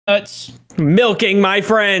Milking my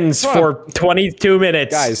friends for 22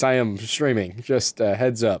 minutes. Guys, I am streaming. Just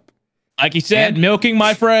heads up. Like he said, milking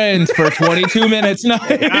my friends for 22 minutes. No.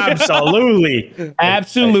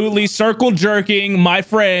 Absolutely circle jerking my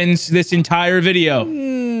friends this entire video.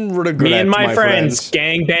 Regret, me and my friends.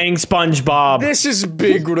 Gang bang SpongeBob. This is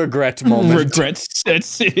big regret moment. Regrets.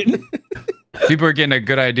 That's it. People are getting a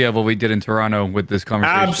good idea of what we did in Toronto with this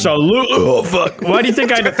conversation. Absolutely. Oh, fuck. Why do you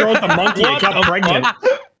think I had to throw out the monkey? I got pregnant.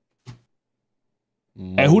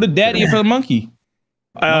 Hey, who the daddy for the monkey?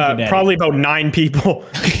 Probably about 9 people.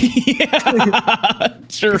 Yeah,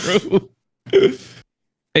 true.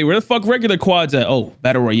 Hey, where the fuck regular quads at? Oh,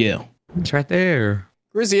 Battle Royale. It's right there.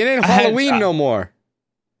 Grizzy, it ain't Halloween no more.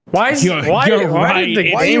 Why are you wearing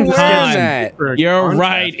that? You're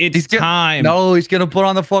right. It's time. No, he's gonna put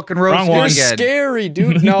on the fucking rose skin You're again. scary,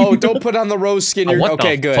 dude. No, don't put on the rose skin.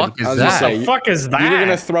 Okay, good. What the fuck is that? You were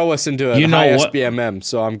gonna throw us into a high SBMM,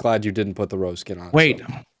 so I'm glad you didn't put the rose skin on. Wait,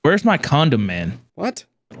 where's my condom man? What?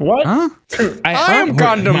 What? Huh? I am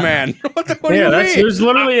condom man. What do you mean? There's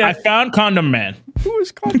literally I found condom man. Who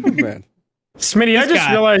is condom man? Smitty, I just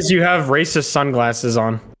realized you have racist sunglasses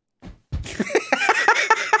on.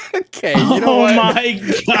 Okay, you know what? My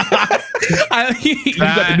god! You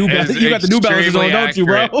got the new balances on, don't you,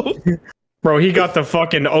 bro? Bro, he got the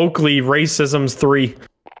fucking Oakley Racisms 3.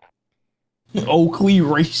 Oakley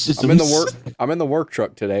Racisms. I'm in the work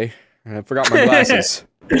truck today, and I forgot my glasses.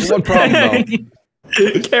 There's one problem though.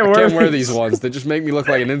 I can't wear these ones. They just make me look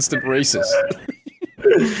like an instant racist.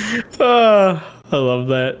 I love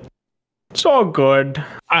that. It's all good.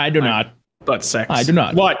 I do not. But sex. I do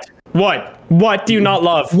not. What? What do you not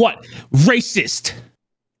love? What? Racist.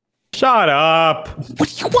 Shut up. What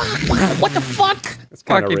do you want? What the fuck? That's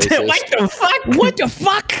kind of racist. What the fuck? What the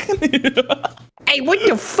fuck? Hey, what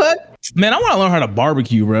the fuck? Man, I want to learn how to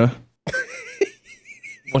barbecue, bro.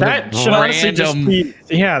 That should honestly just be,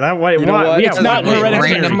 that way. You know what? Yeah, It's not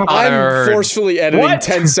random. I'm forcefully editing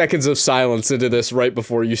 10 seconds of silence into this right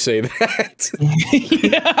before you say that.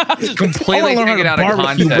 Completely taking it out of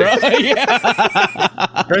context.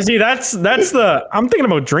 Rizzy, that's the I'm thinking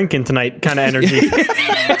about drinking tonight kind of energy.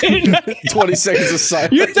 20 seconds of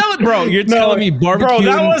silence. You're telling me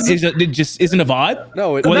barbecue just isn't a vibe?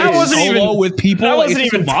 No, that wasn't even with people. That wasn't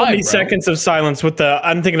even 20 vibe, seconds of silence with the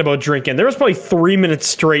I'm thinking about drinking. There was probably 3 minutes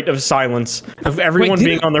straight of silence of everyone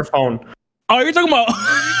being on their phone. Oh, you're talking about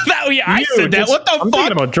that? Yeah, I said that. What the fuck? I'm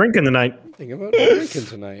thinking about drinking tonight.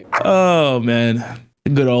 Oh man,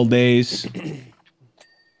 the good old days.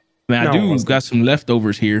 Man, I do got some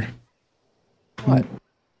leftovers here. What?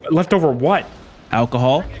 Leftover what?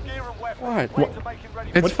 Alcohol. What?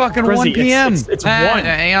 It's fucking 1 p.m. It's 1.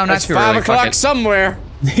 It's 5 o'clock somewhere.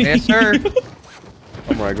 Yes, sir.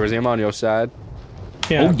 I'm right, Grizzy. I'm on your side.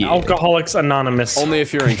 Yeah, Alcoholics Anonymous. Only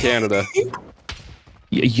if you're in Canada.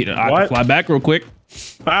 Yeah, I can fly back real quick.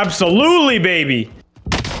 Absolutely, baby.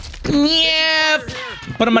 Yeah.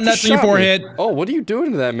 Put my nuts on your forehead. Oh, what are you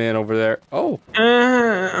doing to that man over there? Oh.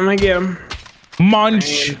 I'm gonna get him.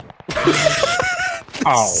 Munch.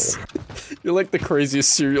 Oh. You're like the craziest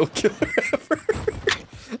serial killer ever.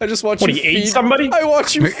 I just watch you feed somebody. I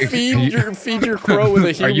watch you feed your crow with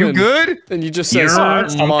a human. Are you good? And you just say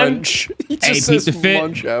munch. He just says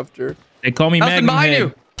munch after. They call me Magnum behind Head.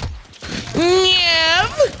 you.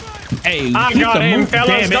 Hey, I got him,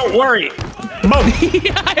 fellas. Don't worry.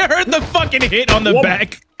 I heard the fucking hit on the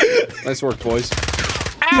back. Nice work, boys.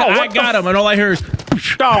 Ow, I got him, and all I heard is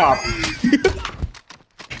stop.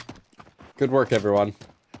 Good work, everyone.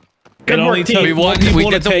 Good work, team. We won. We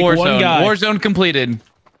did the Warzone. Warzone completed.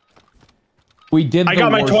 We did. I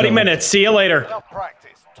got my 20 minutes. See you later.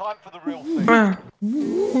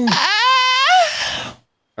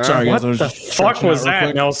 Sorry, guys. What the fuck was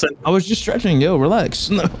that, Nelson? I was just stretching. Yo, relax.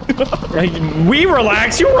 We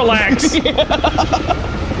relax. You relax.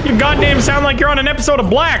 You goddamn sound like you're on an episode of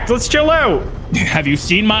Black. Let's chill out. Have you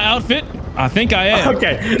seen my outfit? I think I am.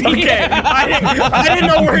 Okay. I didn't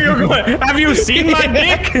know where you were going. Have you seen my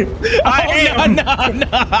dick? No.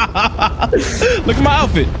 Look at my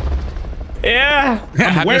outfit. Yeah.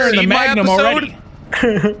 I'm wearing the Magnum already.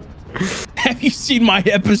 Have you seen my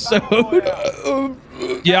episode?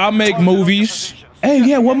 Yeah, I make movies. Hey,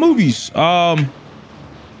 yeah, what movies? I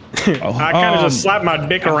kind of just slap my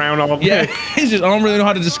dick around all day. Yeah, it's just I don't really know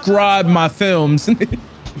how to describe my films.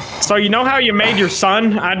 So you know how you made your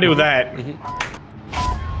son? I do that.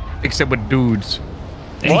 Except with dudes.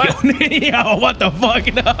 What? Yo, what the fuck?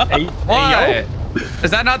 Hey, what? Is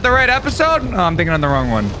that not the right episode? No, I'm thinking on the wrong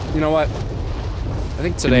one. You know what? I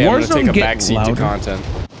think today I'm gonna take a backseat to content.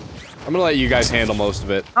 I'm gonna let you guys handle most of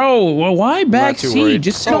it. Oh, well, why backseat?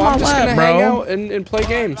 Just sit on my lap, bro. Hang out and play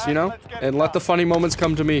games, you know, and let the funny moments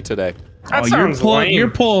come to me today. That sounds lame. You're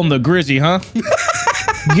pulling the Grizzy, huh?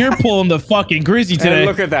 You're pulling the fucking Grizzy today. And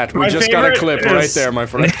look at that. We just got a clip right there, my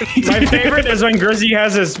friend. My favorite is when Grizzy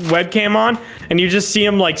has his webcam on, and you just see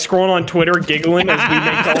him like scrolling on Twitter, giggling as we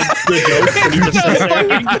make all the jokes. And he just sits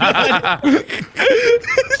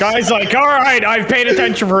there. Guy's like, all right, I've paid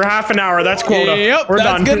attention for half an hour. That's quota. Yep, we're that's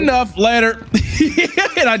done. Good enough. Later.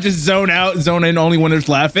 And I just zone in only when there's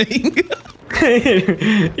laughing.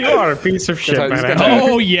 You are a piece of shit, man.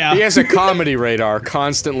 Oh yeah. He has a comedy radar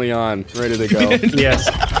constantly on, ready to go. Yes.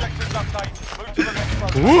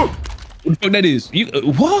 What the fuck that is?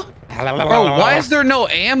 What? Bro, why is there no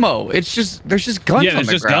ammo? It's just there's just guns on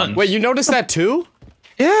the ground. Guns. Wait, you noticed that too?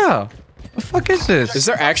 Yeah. What the fuck is this? Is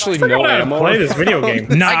there actually no ammo? Play this video game.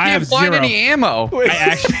 No, I can't find any ammo. Wait, I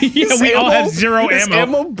actually, we all have zero is ammo.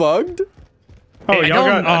 ammo bugged? Oh, y'all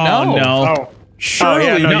got. Oh no. Oh. Surely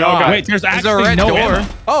yeah, no, not. Wait, there's actually a red no door. ammo.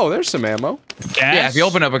 Oh, there's some ammo. Yeah, if you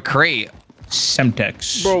open up a crate.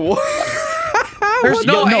 Semtex. Bro, what? There's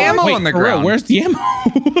no ammo on the ground. Where's the ammo?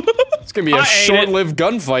 It's gonna be a short-lived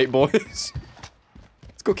gunfight, boys. Let's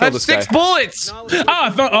go kill That's this guy. 6 bullets. I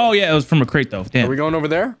thought. Oh yeah, it was from a crate though. Damn. Are we going over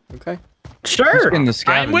there? Okay. Sure. In the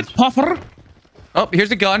I'm with Puffer. Oh, here's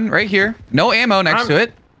a gun right here. No ammo next to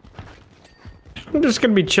it. I'm just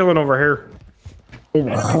gonna be chilling over here.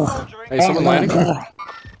 Hey, someone landing?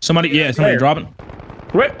 Somebody dropping.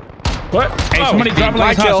 What? What? Hey, somebody drop it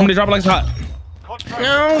like it's hot. Somebody drop it like it's hot.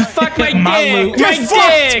 No, fuck my My dick. loot. My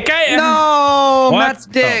dick. No, What? Matt's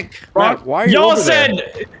dick. Matt, why are you Y'all over there?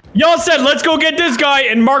 said, let's go get this guy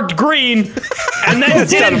and marked green, and then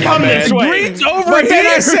didn't come this way. Green's over But here.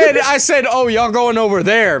 then I said, oh, y'all going over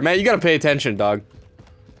there. Man, you gotta pay attention, dog.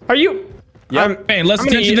 Are you? Yep. I'm Paying less I'm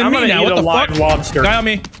gonna attention eat- than I'm me gonna now. eat What a the live fuck? lobster. Guy on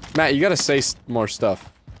me. Matt, you gotta say more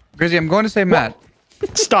stuff. Grizzy, I'm going to say Matt.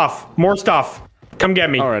 Stuff. More stuff. Come get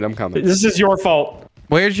me. All right, I'm coming. This is your fault.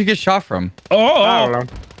 Where did you get shot from? Oh, I don't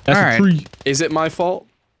know. that's All a right. tree. Is it my fault?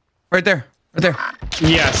 Right there. Right there.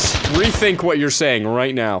 Yes. Rethink what you're saying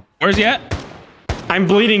right now. Where's he at? I'm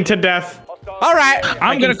bleeding to death. All right.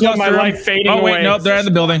 I'm gonna feel cluster my him. life fading Oh wait, away. no, they're in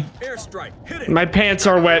the building. My pants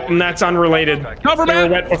are wet, and that's unrelated. Cover They were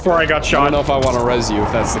man. wet before I got I don't shot. know if I want to res you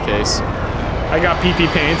if that's the case. I got pee-pee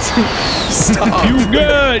pants. Stop. You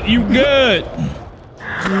good? You good?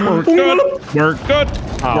 Work good. Work good.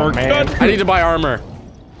 Oh, Work man. good. I need to buy armor.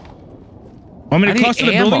 Want me I to need cluster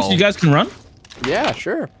the ammo. building so you guys can run? Yeah,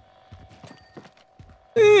 sure.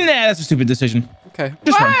 Nah, that's a stupid decision. Okay.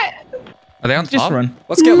 Just run. Are they on Just top? run.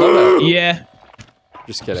 Let's get loadout. Yeah.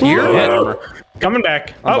 Just kidding. Here? Armor. Coming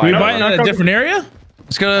back. I'm We buying buying armor. in a different area?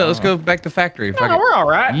 Let's go back to factory. Fuck No, it. we're all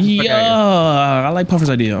right. Yeah. I like Puffer's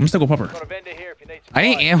idea. I'm gonna stick with Puffer. I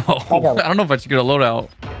need ammo. I don't know if I should get a loadout.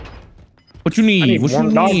 What you need? need What you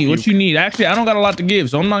one dog need? What you need? Actually, I don't got a lot to give,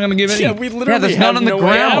 so I'm not gonna give any. Yeah, we literally there's have none on the no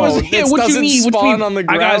ground. ammo. Yeah, This what you doesn't need? What you spawn need? on the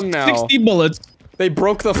I got ground now. 60 bullets. They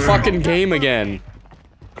broke the fucking game again.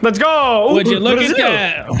 Let's go. Would you look Brazil.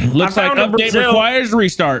 at that? Looks I like found a update Brazil. requires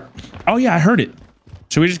restart. Oh yeah, I heard it.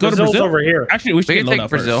 Should we just go Brazil's to Brazil? over here. Actually, we should We get can load take out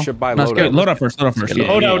Brazil. first. Should buy Let's loadout. go. Load out first. Load out first.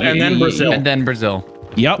 Load out and then Brazil. And then Brazil.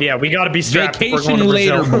 Yep. Yeah, we gotta be strapped. if we're going Vacation to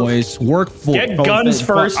later, Brazil. boys. Work for Get guns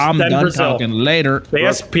first, I'm then done Brazil. talking later.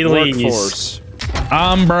 Yes, please. Workforce.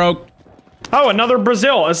 I'm broke. Oh, another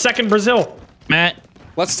Brazil. A second Brazil. Matt,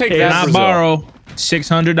 Let's take Hey, that can I Brazil. borrow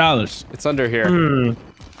 $600? It's under here.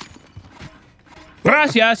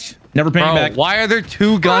 Gracias. Never paying Bro, back. why are there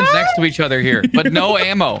 2 guns next to each other here, but no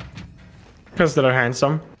ammo? Because they're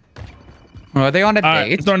handsome. Oh, are they on a All right,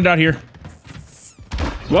 date? let's throw it out here.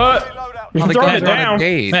 What? You Oh, the throwing guys it are on a down.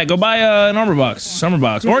 date. Matt, go buy an armor box,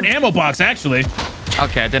 or an ammo box, actually.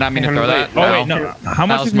 Okay, I did not mean to throw that. Oh wait, no. How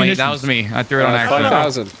much That was is me. munitions? That was me. I threw it on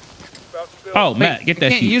accident. 5,000. Oh, Matt, get I that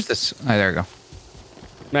can't shit. use this. Oh, there we go.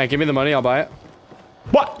 Matt, give me the money. I'll buy it.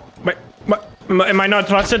 What? Wait, what? Am I not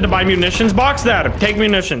trusted to buy munitions? Box that. Take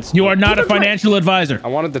munitions. You are not a financial advisor. I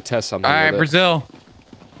wanted to test something. All right, with it. Brazil.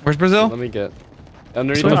 Where's Brazil? Let me get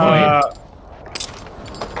underneath the plane.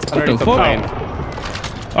 Underneath the fuck? plane.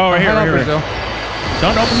 Oh, right here, Hello, right here. Brazil.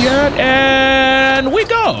 Don't open yet, and we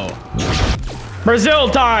go. Brazil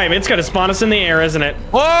time. It's gonna spawn us in the air, isn't it?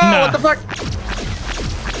 Whoa! Nah. What the fuck?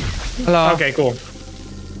 Hello. Okay, cool.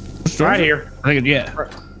 Right here. I think, yeah.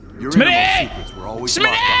 Your Smitty! ammo secrets were always Smitty!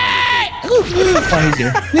 locked Oh, he's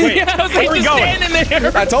here. Wait, Yeah, I was where like, we just going? standing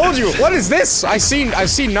there. I told you. What is this? I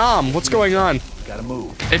see Nam. What's going on? behind. Gotta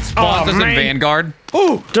move. It spawns Oh, us in man. Vanguard.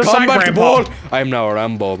 Oh, Just like combat Grandpa. ball. I am now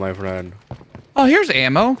Rambo, my friend. Oh, here's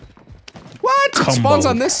ammo. What? It Combo. spawns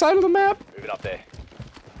on this side of the map?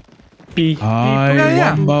 Beep. I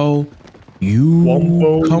wombo. You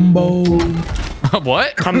Wombo. combo.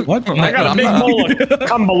 What? What? I got a big bowl of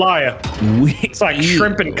jambalaya. It's like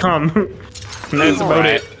shrimp and cum. And that's about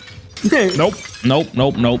it. Nope.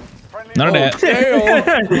 None of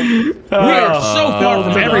that. We are so far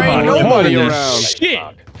from everybody. Nobody Holy around. shit.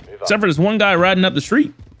 Except for this one guy riding up the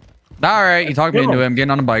street. All right, you talked me into him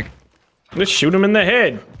getting on a bike. Just shoot him in the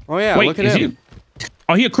head. Oh yeah, Wait, look at is him.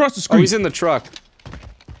 he across the Oh, street. he's in the truck.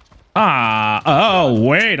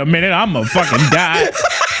 Wait a minute. I'm gonna fucking die.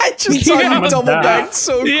 I just saw you double back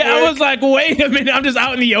so quick. Yeah, I was like, wait a minute. I'm just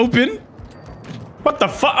out in the open. What the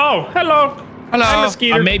fuck? Oh, hello. Hello. Hi,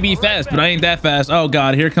 mosquito. I may be fast, but I ain't that fast. Oh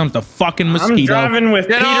god, here comes the fucking mosquito. I'm driving with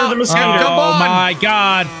Get Peter off. the mosquito. Come Oh on. my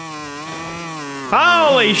god.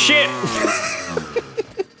 Holy shit.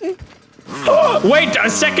 Wait a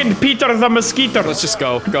second, Peter the mosquito. Let's just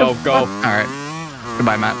go. Go. All right.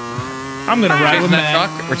 Goodbye, Matt. I'm gonna ride Chasing with that Matt.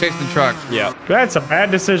 truck. We're chasing the truck. Yeah. That's a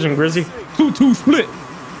bad decision, Grizzy. 2-2 split.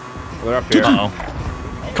 They're up here.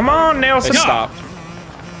 Come on, They Nelson. stopped.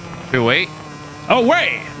 Should we wait? Oh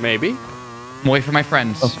wait. Maybe. I'm waiting for my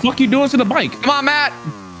friends. The fuck you doing to the bike? Come on, Matt.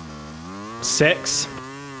 6.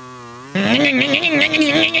 Let's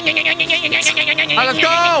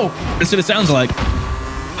go. That's what it sounds like.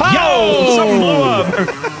 Yo! Something blew up.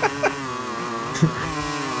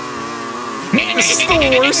 This is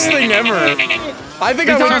the worst thing ever. I think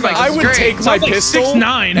It sounds like I this is would great. take my Sounds like pistol.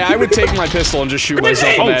 6'9". Yeah, I would take my pistol and just shoot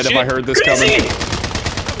myself in the head if I heard this coming.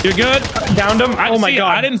 You're good. Downed him. Oh my See,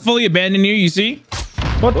 god. I didn't fully abandon you. You see?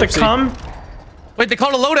 What the Whoopsie. cum? Wait, they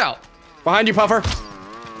called a loadout. Behind you, Puffer.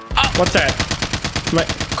 What's that?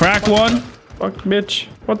 Crack one. Fuck, bitch.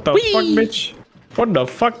 What the fuck, bitch? What the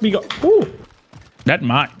fuck? We go. Ooh. That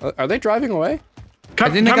might. Are they driving away?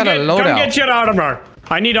 Come, think they got a come loadout. get your armor.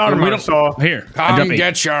 I need armor, so. Here. Come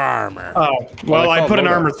get your armor. Oh, well, they I call put an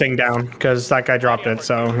loadout. armor thing down because that guy dropped it,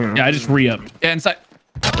 so. Yeah, I just re-upped. Yeah, inside.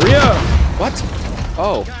 Rhea! What?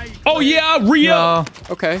 Oh, Oh yeah, re-up.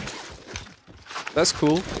 okay. That's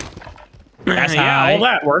cool. That's Yeah, high. all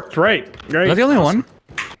that worked. Right. Am Great. I the only one?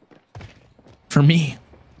 For me.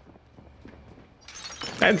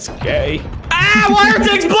 That's gay. Ah, why are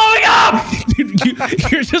things blowing up?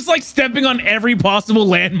 Dude, you're just like stepping on every possible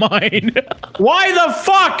landmine. Why the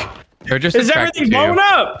fuck? They're just Is attracted everything to you. blown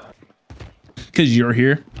up? Because you're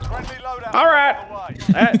here. All right.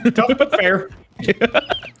 Tough but fair.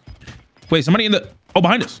 Wait, somebody in the... Oh,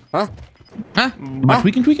 behind us. Huh? Huh? Am I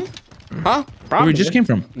tweaking? Huh? Where we just came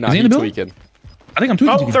from? No, Is he in the building? tweaking. I think I'm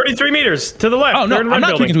tweaking. Oh, 33 meters to the left. Oh, no, They're in I'm red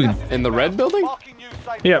not building. tweaking. In the red building?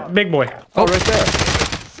 Yeah, big boy. Oh, right there.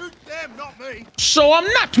 So I'm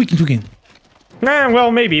not tweaking. Nah,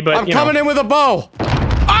 well, maybe, but I'm coming in with a bow.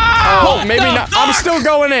 Oh, maybe not. I'm still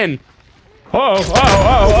going in. Oh.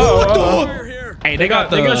 Hey, they got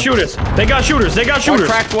They got shooters. They got shooters. I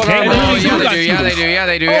cracked one Hey, armor. Oh, You yeah, got they do. Yeah, they do. Yeah,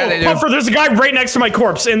 they do. Yeah, they do. Puffer, there's a guy right next to my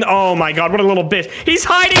corpse. And oh my god, what a little bitch. He's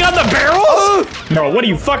hiding on the barrels? No, what are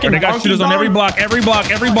you fucking They got monkey shooters on dog? every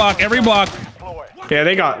block. Yeah,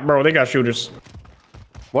 they got shooters.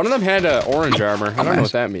 One of them had orange armor. I don't know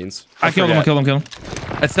what that means. I killed him.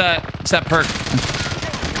 It's that perk.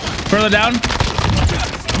 Further down.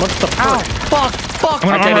 What's the fuck? Fuck. I'm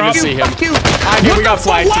I gonna can't armor even up. see him. Fuck you. We got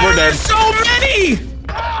flanked. Why We're are there dead. so many?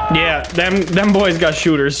 Yeah, them boys got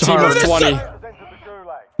shooters. Team of Hard. 20.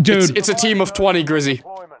 Dude, It's a team of 20, Grizzy. dude,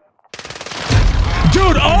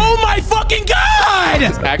 oh my fucking god!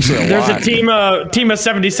 Actually, There's a lot. team of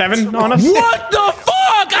 77 on us. What the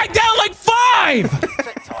fuck? I down like 5!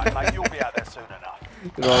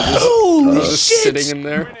 You know, Holy just shit! sitting in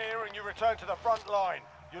there. Here and you return to the front line.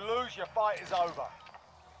 You lose, your fight is over.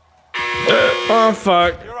 Oh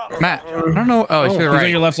fuck. Matt, I don't know. Oh, it's to the He's right. on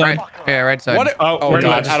your left side. Right. Yeah, right side. What? Oh, where did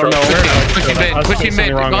God. I I don't know. Pushing mid. was Pushing facing mid.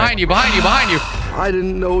 the wrong way. Behind you. I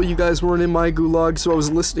didn't know you guys weren't in my gulag, so I was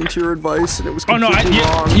listening to your advice, and it was Oh no, completely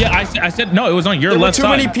wrong. I said no, it was on your There were left too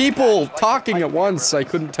side. many people talking at once. I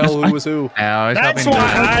couldn't tell who was who. No, it's That's helping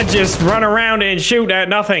why I just run around and shoot at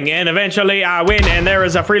nothing, and eventually I win, and there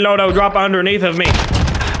is a freeloader drop underneath of me.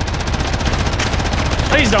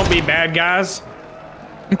 Please don't be bad guys.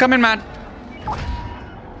 I'm coming, Matt.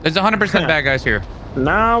 There's 100% bad guys here.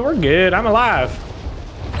 Nah, we're good. I'm alive.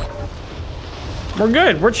 We're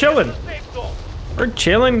good. We're chilling. We're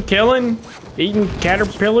chilling, killing, eating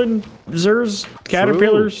caterpillars.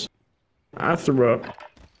 I threw up.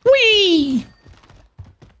 Whee!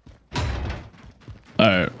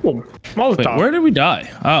 Alright. Oh, Wait, Molotov. where did we die?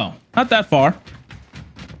 Oh, not that far.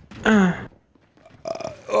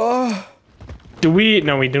 Do we?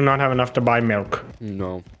 No, we do not have enough to buy milk.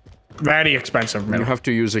 No. Very expensive You milk. have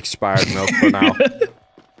to use expired milk for now.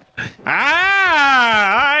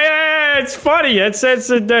 It's funny. It's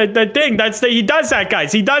the thing. He does that,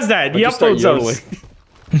 guys. He does that. He uploads those.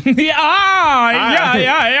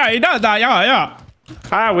 yeah. He does that. Yeah.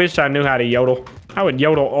 I wish I knew how to yodel. I would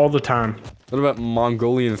yodel all the time. What about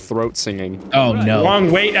Mongolian throat singing? Oh no.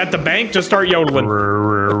 Long wait at the bank. Just start yodeling.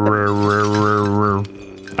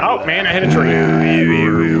 Oh man, I hit a tree.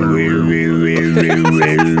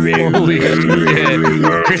 Holy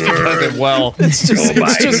shit. Chrissy does it well. It's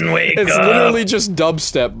literally just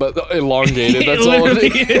dubstep, but elongated. That's all it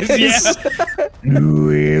is.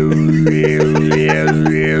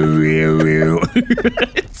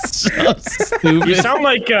 It's so stupid. You sound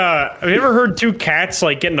like, have you ever heard two cats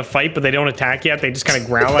like get in a fight, but they don't attack yet? They just kind of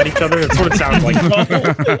growl at each other. That's what it sounds like.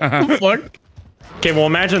 Fuck. Okay, well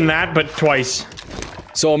imagine that, but twice.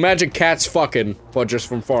 So imagine cats fucking, but just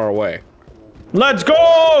from far away. Let's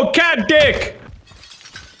go, cat dick!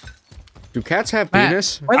 Do cats have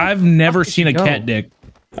penis? I've never seen a cat dick.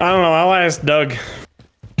 I don't know, I'll ask Doug.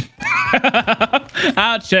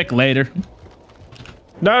 I'll check later.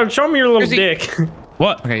 Doug, show me your little dick.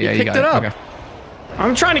 What? Okay, yeah, you got it. Okay.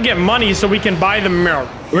 I'm trying to get money so we can buy the milk.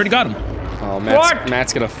 We already got him. Oh, What?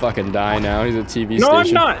 Matt's gonna fucking die now. He's a TV No,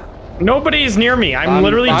 station. I'm not. Nobody is near me. I'm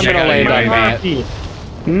literally I'm gonna checking land my on Matt. hockey.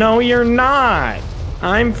 No, you're not.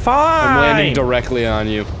 I'm fine. I'm landing directly on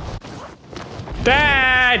you.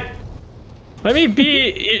 Dad! Let me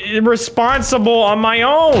be responsible on my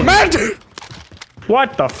own. Matt!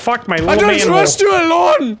 What the fuck, my I little don't man? trust you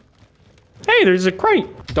alone! Hey, there's a crate.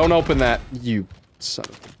 Don't open that, you son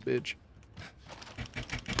of a bitch.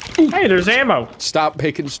 Hey, there's ammo. Stop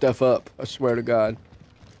picking stuff up. I swear to God.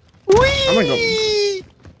 I'm gonna go.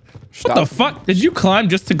 Stop. What the fuck? Did you climb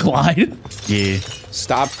just to glide? Yeah.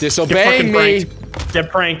 Stop Get disobeying fucking me. pranked. Get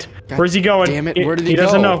pranked. Where's he going? damn it, where did he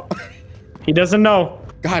doesn't go? know. He doesn't know.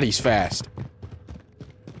 God, he's fast.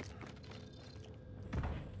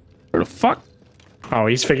 Where the fuck? Oh,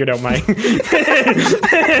 he's figured out my.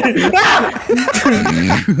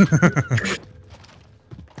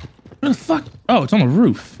 Where the fuck? Oh, it's on the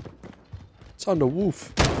roof. It's on the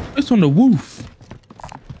woof. It's on the roof.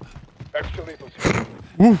 Extra lethal.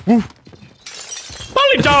 Woof woof.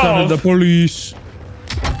 Holy Son of the dog! police.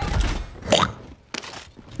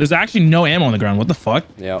 There's actually no ammo on the ground. What the fuck?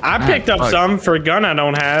 Yeah. I picked up some for a gun I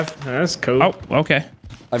don't have. That's cool. Oh, okay.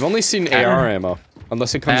 I've only seen AR ammo.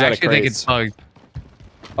 Unless it comes I out of actually think it's crates. bugged.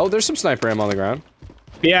 Oh, there's some sniper ammo on the ground.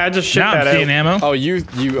 Yeah, I just shipped Now that I'm seeing out. ammo. Oh, you,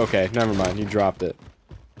 okay, never mind. You dropped it.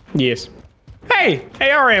 Yes. Hey,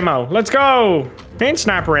 AR ammo. Let's go. And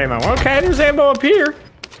sniper ammo. Okay, there's ammo up here.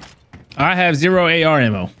 I have 0 AR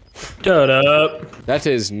ammo. Shut up. That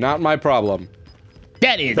is not my problem.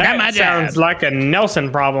 That is That sounds like a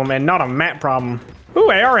Nelson problem and not a Matt problem. Ooh,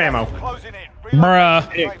 AR ammo. Closing in.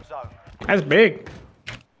 Bruh. Safe zone. That's big.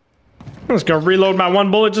 I'm just gonna reload my one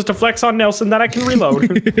bullet just to flex on Nelson that I can reload.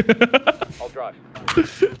 I'll drive.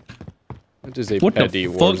 That is a What the petty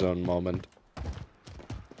fuck? Warzone moment.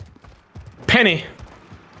 Penny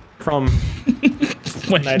from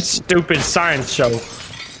that stupid science show.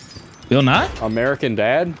 Bill Nye? American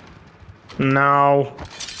Dad? No.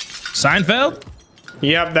 Seinfeld?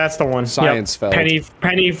 Yep, that's the one. Science-feld. Yep.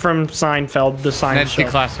 Penny from Seinfeld, the science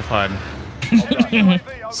That's show. declassified.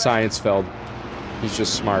 Science-feld. He's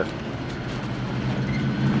just smart.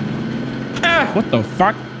 Ah, What the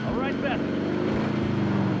fuck?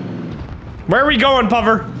 where are we going,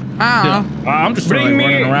 Puffer? I I'm just Bring like, me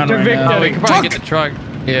running around to right victory. now. we could probably get the truck.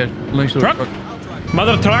 Yeah, let me show Truck? the truck.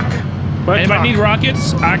 Mother truck? What If I truck? need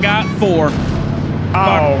rockets, I got 4.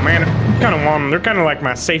 Oh, man. I kind of want them. They're kind of like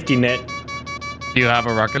my safety net. Do you have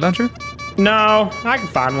a rocket launcher? No, I can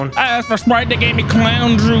find one. I asked for Sprite, they gave me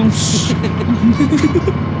clown juice.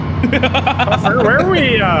 Puffer, where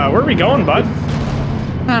are we going, bud?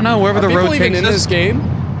 I don't know, wherever the People road even takes in us. this game?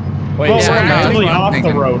 Wait, Well, is we're that yeah, actually that's what I'm off the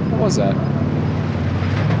thinking. road. What was that?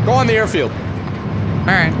 Go on the airfield. All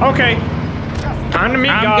right. Okay. Time to meet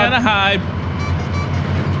I'm God. gonna hide.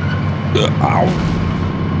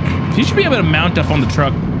 Ow. You should be able to mount up on the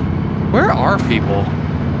truck. Where are people?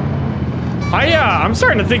 I'm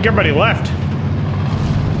starting to think everybody left.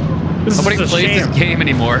 This Nobody is a plays sham. this game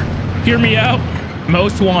anymore. Hear me out.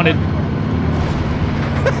 Most wanted.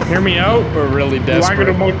 Hear me out. We're really Why go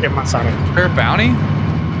to desperate. Moke, my son? Is there a bounty?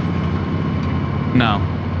 No.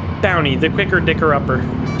 Downey, the quicker dicker upper.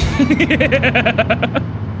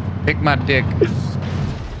 Pick my dick.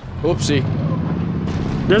 Oopsie.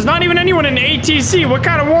 There's not even anyone in ATC. What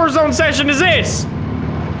kind of Warzone session is this?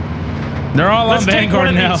 They're all Let's on take one Vanguard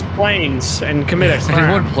of now. these planes and commit a Is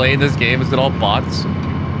anyone crime. playing this game? Is it all bots?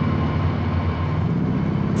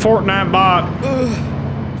 Fortnite bot.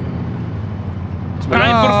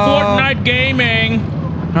 Time for Fortnite gaming.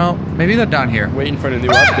 No, maybe they're down here. Waiting for the new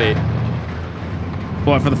update.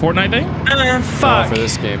 What, for the Fortnite thing? Fuck. For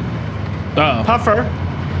this game. Uh-oh. Puffer,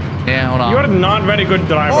 Yeah, hold on. you're not very good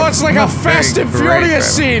driver. Oh, it's like a Fast and great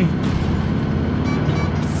Furious scene.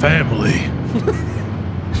 Family.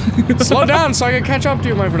 Slow down so I can catch up to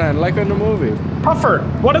you, my friend, like in the movie. Puffer,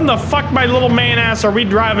 what in the fuck, my little man ass, are we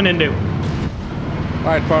driving into? All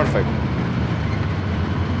right, perfect.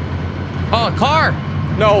 Oh, a car!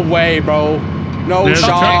 No way, bro. No There's a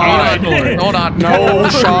truck shot. on the door. Hold on. No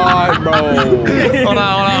shot, bro. Hold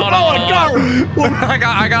on. Oh, a car!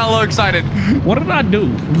 I got a little excited. What did I do?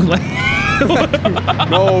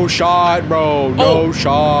 No shot, bro. No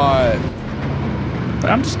shot.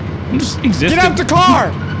 I'm just existing. Get out the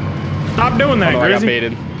car! Stop doing that, Oh, no, I got Grizzy.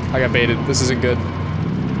 baited. I got baited. This isn't good.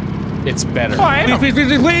 It's better.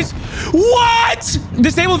 Please. What?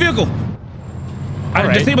 Disable vehicle. I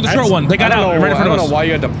right. disabled the short one. They got out right in I front don't of know us. why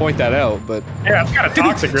you had to point that out, but Yeah, it's kind of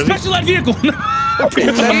toxic, Grizzy. Special ed vehicle. okay,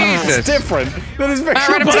 that's Jesus. different. That is very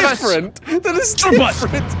right in front of us. different. That is bus.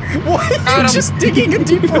 different. Why are you just digging a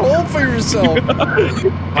deeper hole for yourself?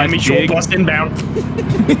 Enemy short bus inbound.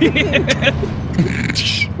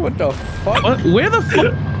 What the fuck? What? Where the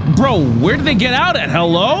fuck? Bro, where did they get out at?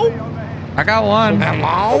 Hello? I got one.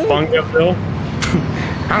 Hello? Bunga Bill.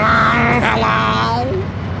 Hello?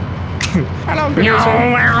 Hello, What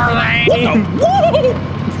the? Whoa!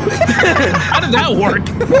 How did that work?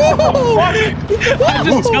 I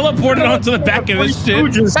just teleported onto the back of this shit.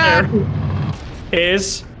 Stooges there.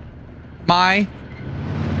 Is My.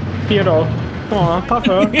 hero. Aw,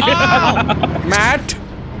 Puffer. Matt?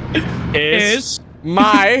 Is.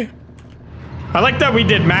 My? I like that we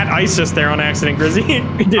did Matt ISIS there on accident, Grizzy.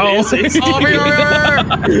 We did Oh. ISIS. Oh, over here.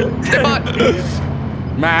 Step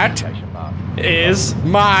on. Matt? Is.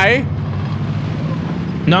 My?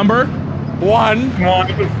 Number? One?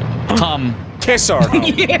 Kisser.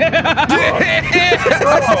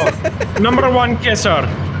 Number one kisser.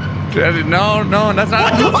 No, that's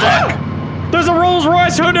not. There's a Rolls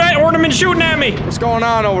Royce hood ornament shooting at me. What's going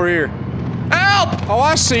on over here? Help! Oh,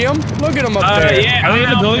 I see him. Look at him up there. Yeah, Are they in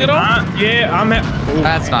the building at all? Yeah, I'm at.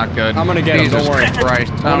 That's not good. I'm gonna get him, Jesus don't worry.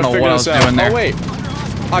 Christ. I I'm don't gonna know figure what I was this out. doing there. Oh, wait.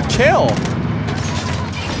 A kill.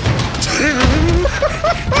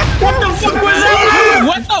 What the fuck was that?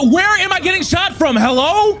 What the? Where am I getting shot from?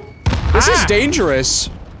 Hello? This is dangerous.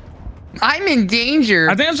 I'm in danger.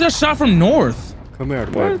 I think I just got shot from north. Come here,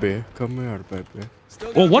 baby. Come here, baby.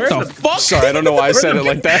 Well, what the fuck? Sorry, I don't know why I said it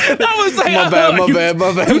like that. That was like, My bad.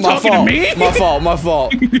 You My talking fault. to me? My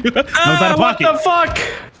fault. Out of What pocket. the fuck?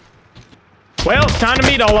 Well, it's time to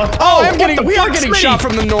meet Ola. Oh, what the we are fuck's getting me? shot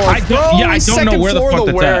from the north. I don't- yeah, I don't know where the fuck the that's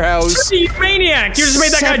at. warehouse. You maniac! You just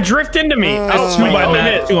made that guy drift into me. That's Two my on own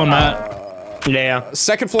Matt. hit. Two on Matt. Yeah.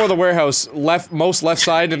 Second floor of the warehouse, most left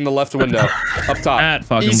side in the left window, up top. That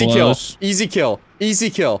fucking Easy blows. kill. Easy kill. Easy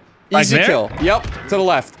kill. Like Easy there? kill. Yep, to the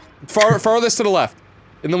left. Farthest to the left.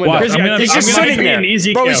 In the window. Watch, Grizzy, I'm I gonna- think He's just I'm gonna sitting be there. an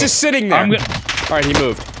easy Bro, kill. he's just sitting there. I'm gonna, Alright, he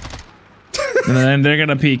moved. and then they're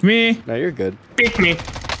gonna peek me. No, you're good. Pick me.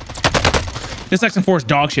 This Section 4 is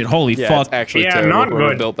dog shit. Holy Yeah, fuck. it's actually Yeah, terrible. not Whoever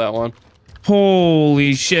good. built that one.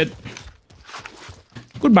 Holy shit.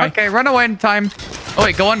 Goodbye. Okay, run away in time. Oh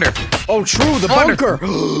wait, go under. Oh, true, the Go under. bunker.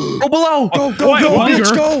 Go below. Go, go, What? go, Bunker?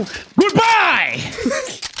 bitch, go. Goodbye!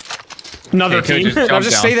 Another Okay, team. just No, jump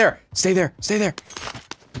just down. stay there. Stay there. Stay there.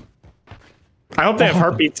 I hope they have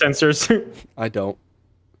heartbeat sensors. I don't.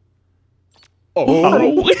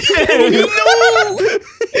 Oh.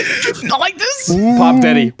 I like this.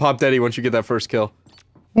 Pop Daddy once you get that first kill.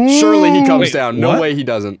 Surely he comes Wait, down. No what? way he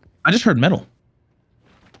doesn't. I just heard metal.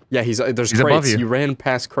 Yeah, there's He's above crates. you. You ran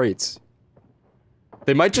past crates.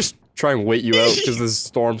 They might just try and wait you out because the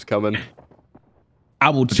storm's coming. I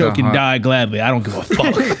will choke and die gladly. I don't give a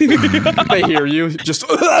fuck. They hear you. Just.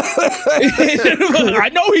 I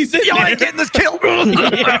know he's in Yo, I there. getting this kill.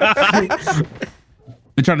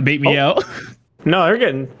 They're trying to bait me out. No, they're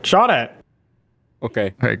getting shot at.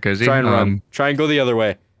 Okay. Hey, Grizzy. Try and run. Try and go the other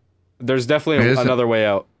way. There's definitely Is it- another way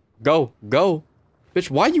out. Go. Go. Bitch,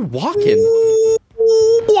 why are you walking?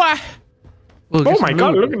 Boy. Oh my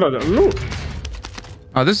god, look at the loot.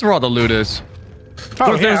 Oh, this is where all the loot is.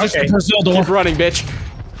 Oh, There's yeah, just okay. a Brazil door. Keep running, bitch.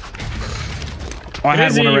 Oh, I had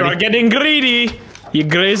Grizzy, one you are already. getting greedy. You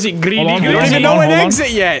greedy, greedy, Hold on, You don't hold greedy. even know on, an hold on.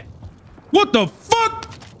 exit yet. What the fuck?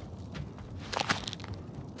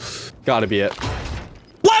 Gotta be it.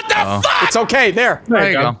 What the fuck? It's okay. There. There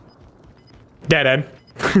There you go. Dead end.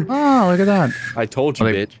 Oh, look at that. I told you,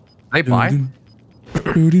 Are they- bitch. They buy.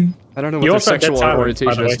 I don't know what You their also get sexual silence, by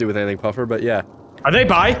orientation the has way. to do with anything, Puffer, but yeah. Are they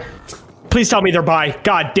bi? Please tell me they're bi.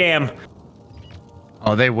 God damn.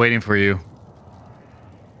 Oh, they waiting for you.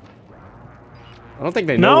 I don't think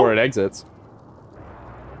they know where it exits.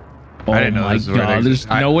 Oh I didn't know my this is where it god, there's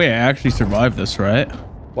exits. no way I actually survived this, right?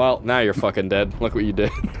 Well, now you're fucking dead. Look what you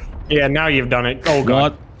did. Yeah, now you've done it. Oh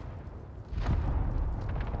god.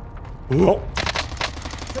 What? Oh.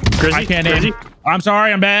 Grizzy, I can't Grizzy. aim. I'm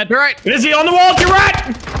sorry, I'm bad. You're right. Grizzy on the wall to your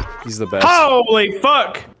right! He's the best. Holy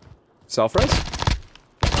fuck! Self-res?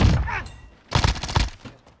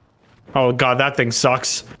 Oh god, that thing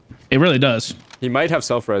sucks. It really does. He might have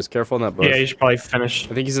self-res. Careful in that bush. Yeah, you should probably finish.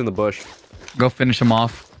 I think he's in the bush. Go finish him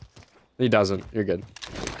off. He doesn't. You're good.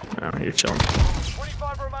 Oh, you're chilling.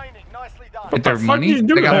 25 remaining. Nicely done. Get their fuck money. you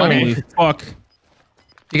doing? They got money. Holy fuck.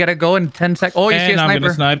 You gotta go in 10 seconds. Oh, you see a And I'm sniper.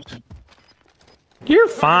 gonna snipe. You're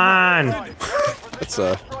fine. That's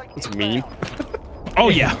mean. Oh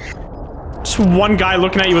yeah. Just one guy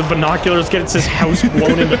looking at you with binoculars gets his house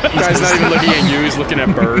blown into pieces. Guy's not even looking at you. He's looking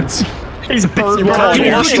at birds. He's bird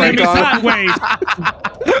calling watching. airstrike on. Sideways.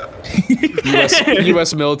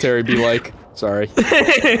 U.S. military be like, sorry.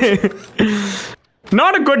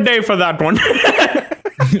 Not a good day for that one.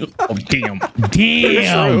 Oh damn.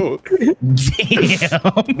 Damn. True.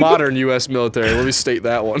 Damn. Modern U.S. military. Let me state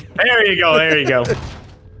that one. There you go. There you go.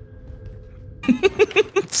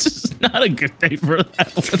 It's just not a good day for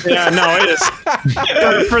that one. Yeah, no, it is.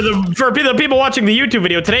 For the people watching the YouTube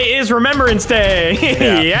video, today is Remembrance Day.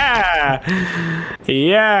 Yeah.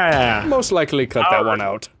 Yeah. Most likely cut that one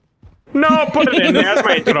out. No, put it in there. That's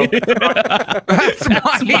my intro. That's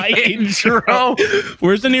my intro.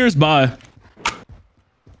 Where's the nearest buy?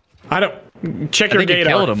 I don't. Check I your think he gate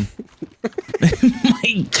killed out. him.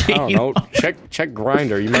 I don't know. Check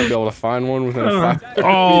Grinder. You might be able to find one within a 5.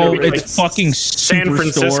 Oh, Like it's fucking San Superstore.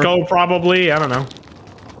 Francisco, probably. I don't know.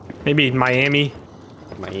 Maybe Miami.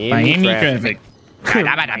 Miami traffic.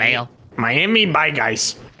 Miami, bye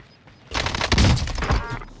guys.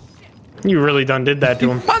 You really done did that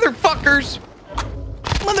to him. Motherfuckers.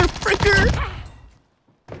 Motherfucker.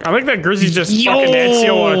 I like that Grizzy's just fucking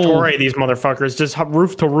Ezio Auditore, these motherfuckers. Just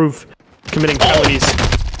roof to roof. Committing felonies.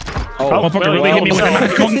 Oh, Motherfucker really hit me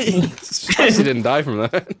with a he didn't die from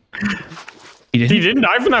that. He He didn't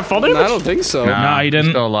die from that fall damage? I don't think so. Nah, he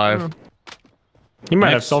didn't. Still alive. He might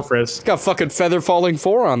have Next. self-res. Got fucking feather falling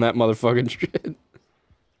 4 on that motherfucking shit.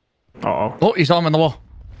 Uh-oh. Oh, you saw him in the wall.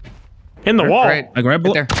 In the wall. Right. I grabbed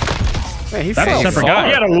Right there. Man, he That's fell a separate far. guy.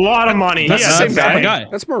 He had a lot of money. That's He the had same a separate guy. guy.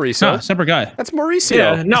 That's Mauricio. No, separate guy. That's Mauricio.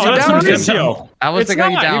 Yeah, no, You that's downed him. Mauricio. That was the It's guy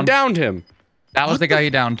you not. You downed. downed him. That was the guy you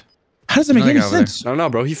downed. How does that make Another any guy over there. sense? I don't know,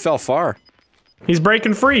 bro. He fell far. He's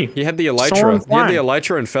breaking free. He had the Soaring elytra. He had flying. the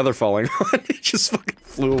elytra and feather falling on. He just fucking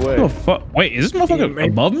flew away. Oh fuck! Wait, is this motherfucker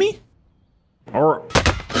maybe- above me? Or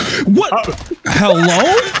What?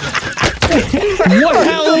 Hello? What?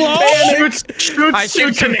 Hello? I can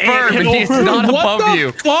shoots an confirm anthill. he's not What above the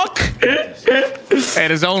you. fuck?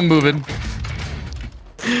 And his own moving.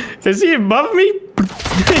 Is he above me?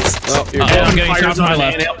 Oh, you're I'm dead. getting shot from my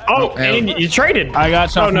left. Oh, and you traded. I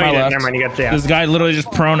got shot Oh from no, my you didn't. left. Never mind. You got that. This guy literally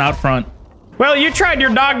just prone out front. Well, you tried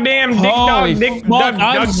your dog damn dick Holy dog dick fuck! dog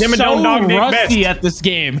I'm dimmadome so dog dick rusty best. at this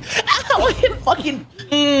game. Ow! I hit fucking.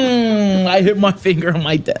 I hit my finger on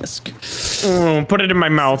my desk. Put it in my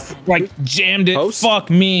mouth. Like jammed it. Toast? Fuck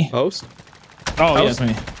me. Host? Oh yes,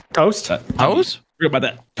 me. Toast. Hose? Forget about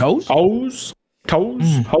that. Toast? Hose.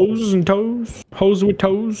 Toes. Hoses and toes. Hose with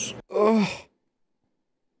toes.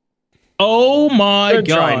 Oh my Good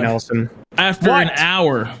try, god! Nelson. After an What?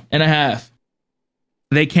 hour and a half,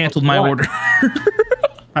 they canceled my What? order.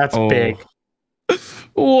 That's Oh. big.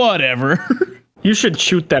 Whatever. You should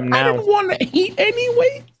shoot them I now. didn't want to eat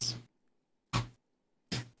anyways.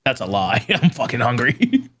 That's a lie. I'm fucking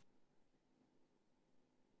hungry.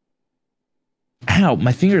 Ow,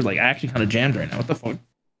 my finger's like actually kind of jammed right now. What the fuck?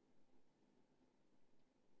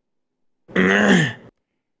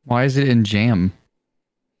 Why is it in jam?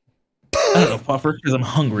 I don't know, Puffer, because I'm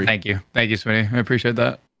hungry. Thank you. Thank you, Smitty. I appreciate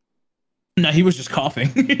that. No, he was just coughing.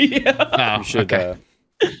 Yeah. Oh, You should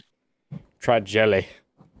try jelly.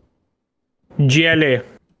 Jelly.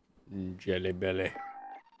 Jelly belly.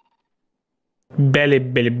 Belly,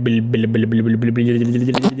 belly, belly, belly, belly, belly, belly, belly,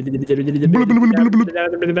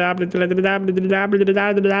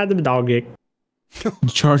 dog dick. You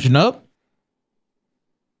charging up?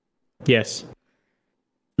 Yes.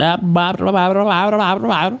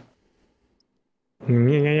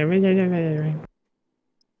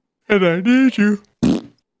 And I need you.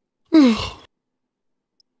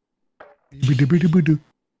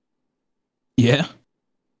 Yeah.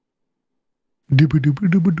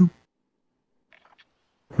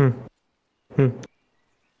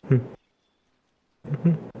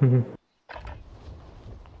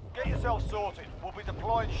 Get yourself sorted. We'll be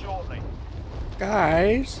deploying shortly.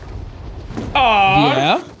 Guys,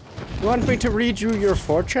 Yeah. You want me to read you your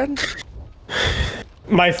fortune?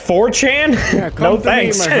 My 4chan? Yeah, come No to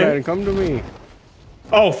thanks. me, my friend. Come to me.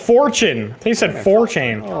 Oh, fortune. He said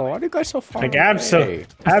 4chan. Oh, why do you guys so far? Like away? absolutely.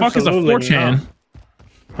 The fuck is a 4chan?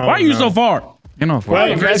 Oh, Why are you no. so far? You know, Well,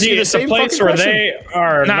 you guys Grizzy, do the it's a same place fucking where question. they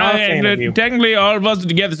are not a fan of you. Technically, all of us are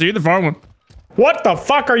together, so you're the far one. What the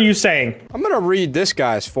fuck are you saying? I'm gonna read this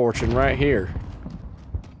guy's fortune right here.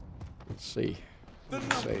 Let's see. What's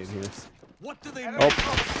it saying here? What do they Oh.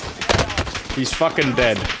 He's fucking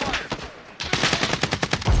dead.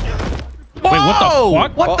 Wait, what the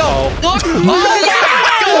fuck? What the fuck?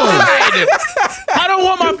 Oh my god! I don't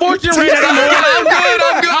want my fortune rate anymore. I'm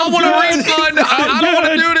good. I want a refund. I don't want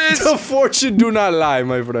to do this. The fortune do not lie,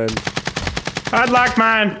 my friend. I'd like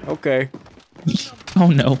mine. Okay. Oh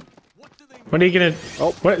no. What are you gonna?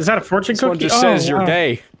 Oh. What is that? A fortune This one cookie? just says you're wow.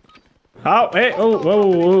 gay. Oh, hey,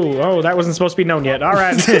 oh, that wasn't supposed to be known yet. All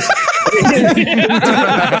right.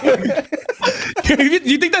 Do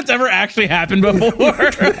you think that's ever actually happened before?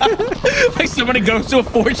 Like somebody goes to a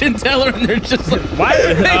fortune teller and they're just like, Why?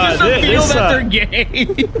 they just reveal that they're gay.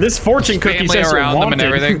 This fortune cookie Family says around them and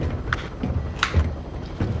wanted. everything.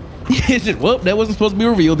 It's just, well, that wasn't supposed to be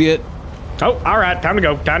revealed yet. Oh, all right. Time to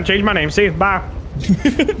go. Time to change my name. See you. Bye.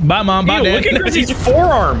 Bye, mom. Bye, Ew, dad. look at Grizzy's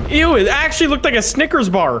forearm. Ew, it actually looked like a Snickers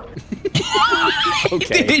bar.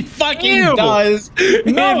 Okay. It fucking Ew. does.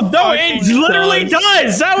 No, it literally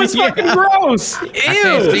does. That was fucking gross. I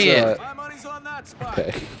can't Ew. see it. My money's on that spot.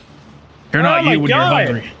 Okay. You're not Oh my you when God. you're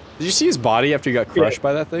hungry. Did you see his body after he got crushed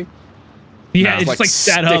by that thing? Yeah, it's just like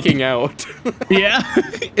sat up. sticking out. Yeah,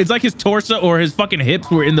 it's like his torso or his fucking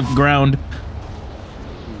hips were in the ground.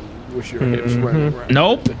 Wish your hips were in the ground.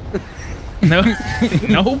 Nope. No,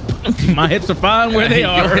 nope. My hips are fine where they Your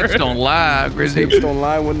are. hips don't lie, Grizzy. Hips don't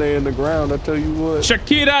lie when they're in the ground. I tell you what.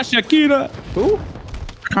 Shakira, Shakira. Who?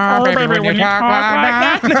 Oh, baby, when you talk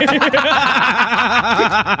like that.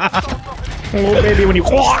 Oh, baby, when you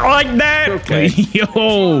walk like that. Okay.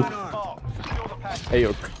 Yo. Hey,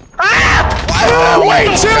 yo.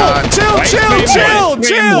 Wait, chill,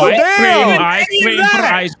 damn! Ice cream for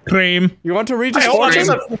ice cream. You want to read his Hey, hold on,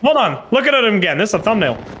 fortune? hold on. Look at him again. This is a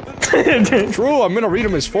thumbnail. True, I'm gonna read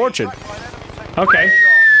him his fortune. Okay.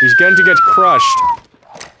 He's going to get crushed.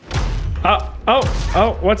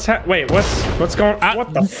 What's what's going on?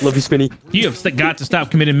 What the? Love you, Spinny. You have got to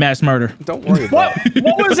stop committing mass murder. Don't worry about it.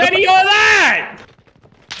 What was any of that?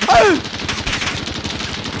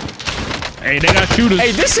 Hey, they got shooters.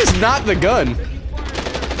 Hey, this is not the gun.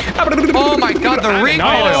 Oh my god, the Oh,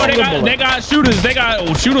 recoil. they got shooters. They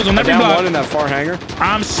got shooters on every Down one block. in that far hangar.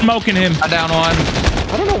 I'm smoking him. I down one.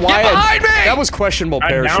 I don't know why. Get behind me! That was questionable I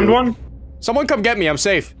parachute. downed one. Someone come get me. I'm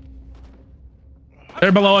safe.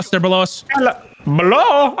 They're below us. They're below us.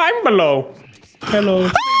 Below? I'm below. Hello.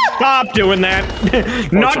 Stop doing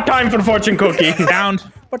that. Not time for fortune cookie. Downed.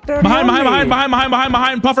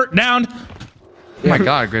 Behind. Puffer. Downed. Oh my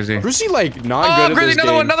god, Grizzy. Grizzy, like, not Oh, good at Grizzy, this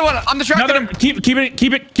another game. one. I'm distracted him. Keep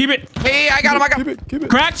it. Hey, I got him. Keep it.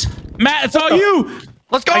 Cracked. Matt, it's all you.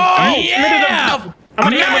 Let's go. Yeah. I'm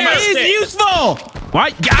gonna get him with my Matt is stick. useful.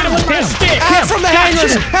 Why? Got him with my stick. Ah, from the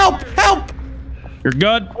hangars! Help! You're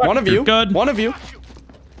good. One of you. You're good. One of you.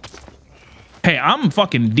 Hey, I'm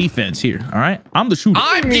fucking defense here. All right. I'm the shooter.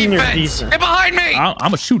 I'm mean you're defense. decent? Get behind me.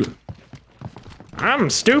 I'm a shooter.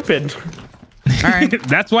 I'm stupid. All right.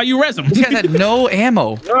 That's why you res him. These guys had no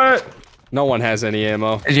ammo. What? No one has any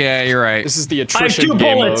ammo. Yeah, you're right. This is the I have attrition 2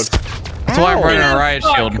 game bullets. mode. That's why I'm running a riot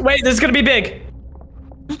Fuck. shield. Wait, this is gonna be big.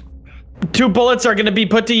 2 bullets are gonna be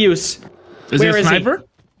put to use. Is Where he a is he? sniper?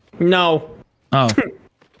 No, Oh.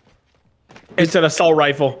 it's an assault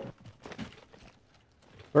rifle.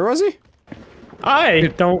 Where was he?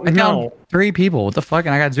 I don't I downed know. 3 people. What the fuck?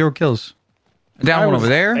 And I got 0 kills. I down one over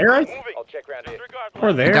there. There, or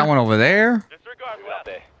I there. down one over there.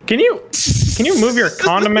 Can you move your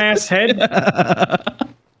condom ass head?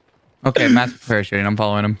 Okay, Matt's parachuting. I'm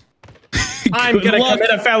following him. I'm Good gonna luck. commit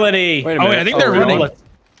a felony. Wait a Oh, minute. wait, I think they're really? running.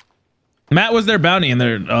 Matt was their bounty, and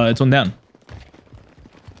they're it's one down.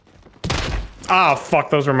 Oh fuck,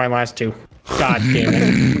 those were my last 2. God damn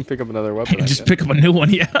it. Pick up another weapon. I Just guess. pick up a new one,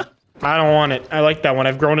 yeah. I don't want it. I like that one.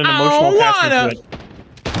 I've grown an I emotional don't attachment to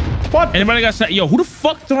it. What? Anybody got yo? Who the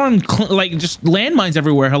fuck throwing like just landmines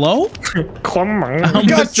everywhere? Hello? Clem-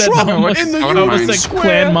 got trouble What's in the going on? Union like Square.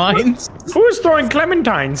 clan mines. Who's throwing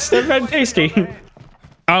clementines? They're very tasty. We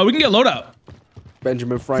can get loadout.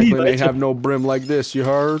 Benjamin Franklin ain't have no brim like this. You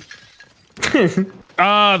heard? Threat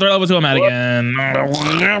level 2, I'm at again.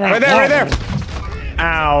 Right there.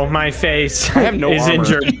 Ow, my face have no is armor.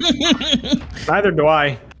 injured. Neither do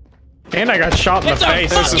I. And I got shot in the face.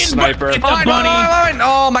 There's a sniper.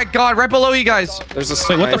 Oh my god, right below you guys. There's a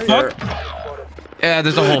sniper. Wait, what the fuck? Yeah,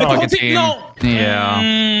 there's a whole fucking team. No. Yeah.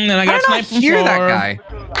 And I I got did not sniped from hear that far. guy.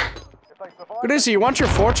 What is he? You want your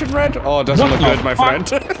fortune red? Oh, it doesn't What look the good, my fuck?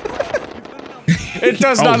 friend. It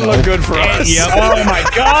does not no. look good for us. Yep. Oh my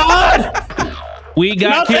god! We got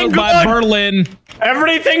Nothing killed by good. Berlin.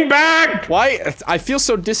 Everything back! Why? I feel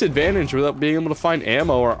so disadvantaged without being able to find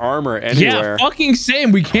ammo or armor anywhere. Yeah, fucking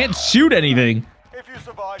same. We can't shoot anything. If you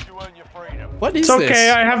survive, you earn your freedom. What is It's okay,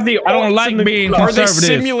 this? I have the I don't ults like in the being glove. Are they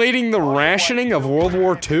conservative. simulating the rationing of World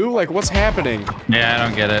War II? Like, what's happening? Yeah, I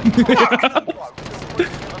don't get it.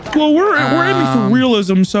 Well, we're aiming for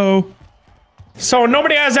realism, so. So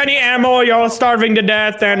nobody has any ammo, you're all starving to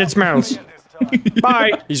death, and it's mouse.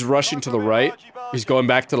 Bye. He's rushing to the right. He's going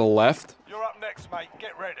back to the left. You're up next, mate.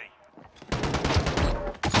 Get ready.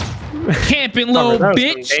 Camping little That was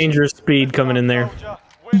some bitch. dangerous speed coming in there. Soldier,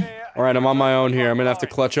 win here. All right, I'm on my own here. I'm gonna have to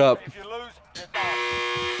clutch up. If you lose, you're done.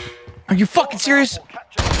 Are you fucking serious?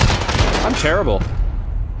 I'm terrible.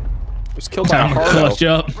 I was killed by a Time to Hardo. clutch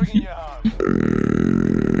up. Bringing you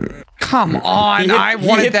home. Come on, He hit, I he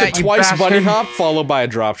wanted hit that. the You twice bastard. bunny hop followed by a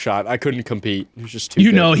drop shot. I couldn't compete. It was just too You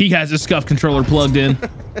good. know he has a scuff controller plugged in.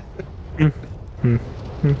 Where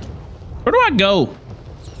do I go?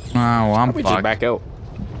 Oh, I'm We just fucked. back out.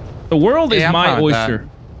 The world is Yeah, I'm my fine with that. oyster.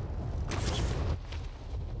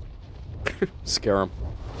 Scare him.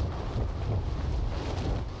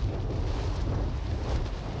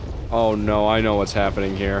 Oh no, I know what's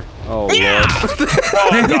happening here. Oh lord.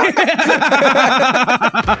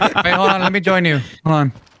 Wait, hold on. Let me join you. Hold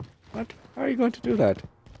on. What? How are you going to do that?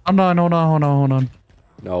 Hold on.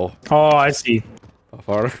 No. Oh, I see. How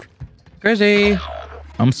far? Grizzy,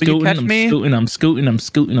 I'm scooting, catch I'm me? scooting, I'm scooting, I'm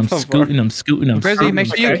scooting, I'm scooting, I'm scooting, I'm Grizzy, scooting. make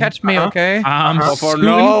sure you Okay. catch me, okay? I'm How far? scooting.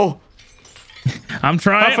 No. I'm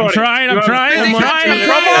trying, I'm Buffalo, trying, I'm you trying, have I'm so trying, much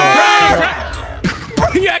I'm to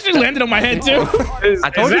trying. You actually landed on my head too.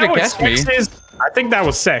 I told you that to what guess me. sex is? I think that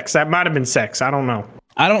was sex. That might have been sex. I don't know.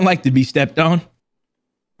 I don't like to be stepped on.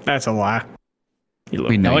 That's a lie. You look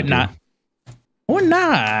We know No, you it do. not. Or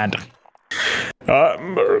not.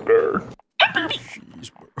 burger.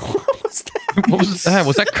 What was that? What was that?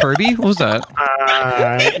 Was that Kirby? What was that?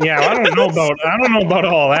 Yeah, I don't know about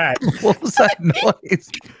all that. What was that noise?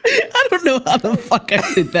 I don't know how the fuck I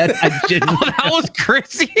did that. I didn't. That was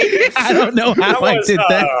crazy. I don't know how I did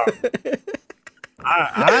that.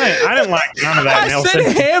 I didn't like none of that, I Nelson.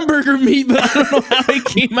 said hamburger meat, but I don't know how it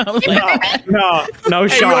came out like that. No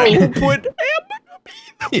shot. Yo, who put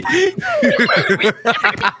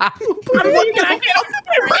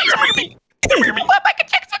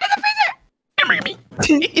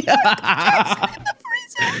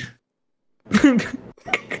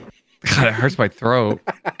God, it hurts my throat.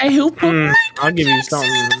 Hey, who put I'll give you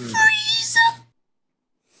something.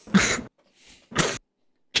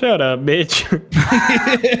 Shut up, bitch.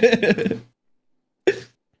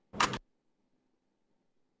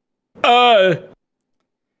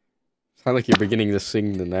 Sound like you're beginning to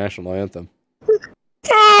sing the national anthem.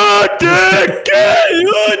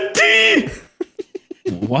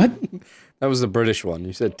 What? That was the British one.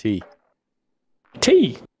 You said T.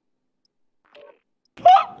 Tea.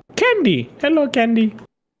 Oh, Candy. Hello, Candy.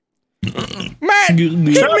 Matt, hit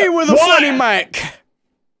me with a funny mic.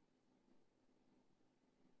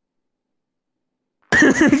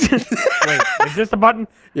 Wait, is this the button?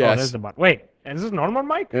 Oh, Yes. there's the button. Wait, is this normal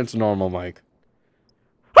mic? It's a normal mic.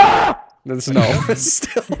 That's no. It's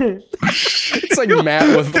still. It's like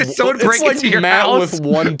Matt with. Did someone it's break like into your Matt house? with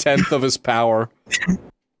 1/10 of his power.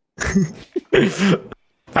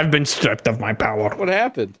 I've been stripped of my power. What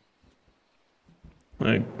happened?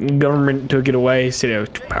 The government took it away, said it was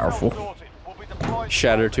too powerful. Sorted. We'll be deployed.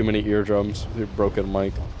 Shatter too many eardrums. Broken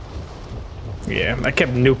mic. Yeah, I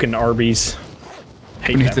kept nuking Arby's.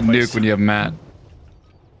 Hate You need that to place. nuke when you have Matt.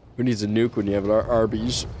 Who needs a nuke when you have an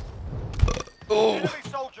Arby's? Enemy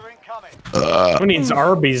soldier incoming. Who needs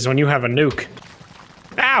Arby's when you have a nuke?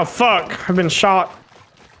 Ow, fuck! I've been shot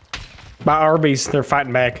by Arby's. They're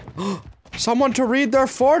fighting back. Someone to read their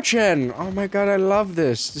fortune! Oh my god, I love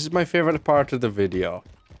this. This is my favorite part of the video.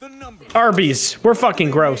 Arby's, we're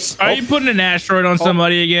fucking gross. Are you putting an asteroid on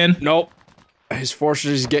somebody again? Nope. His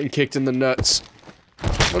fortune is getting kicked in the nuts.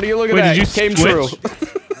 What do you look at Wait, that? did you It came switch? true.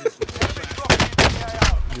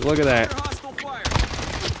 Look at that.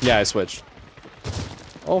 Yeah, I switched.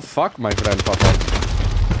 Oh fuck my friend Puffer.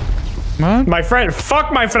 What? My friend,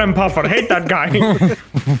 fuck my friend Puffer. Hate that guy.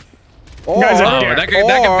 Or, Guys are Oh, dead. that could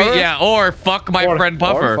be, yeah, or fuck my friend or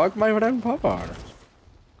Puffer. fuck my friend Puffer.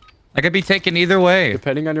 That could be taken either way.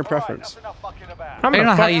 Depending on your preference. Enough fucking about. I'm I don't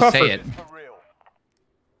know gonna how fuck you Puffer. say it. For real.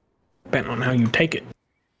 Depending on how you take it.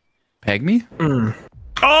 Peg me?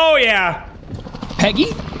 Oh yeah. Peggy?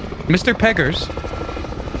 Mr. Peggers.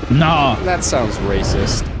 Nah, That sounds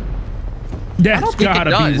racist. that's think it gotta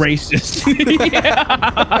be does. racist.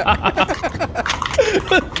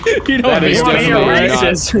 You know That is you wanna hear definitely not.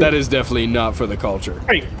 racist? That is definitely not for the culture.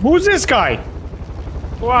 Hey, who's this guy?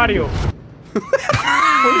 Who are you? What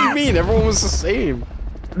do you mean? Everyone was the same.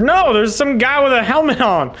 No, there's some guy with a helmet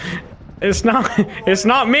on. It's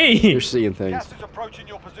not me. You're seeing things. Gas is approaching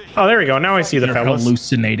your position. Oh, there we go. Now I see the You're fellas.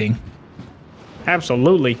 hallucinating.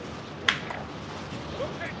 Absolutely.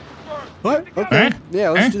 What? Okay. Yeah,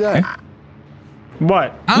 let's do that.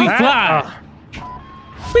 What? We That? fly.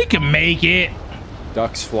 We can make it.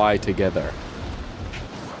 Ducks fly together.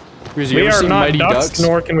 Grizzly, We you ever are seen not Mighty ducks, Ducks?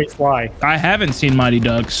 nor can we fly. I haven't seen Mighty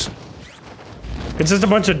Ducks. It's just a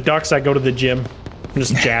bunch of ducks that go to the gym. I'm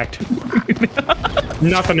just jacked.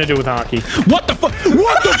 Nothing to do with hockey. What the fuck?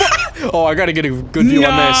 What the fuck? Oh, I gotta get a good view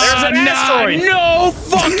on this. There's an asteroid. No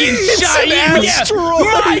fucking shot. an Yeah. asteroid.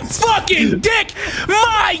 My fucking dick.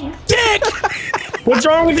 My dick. What's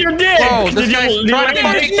wrong with your dick? Whoa, this Did guy's you trying to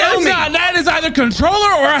land? fucking kill me. That is either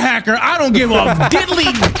controller or a hacker. I don't give a diddly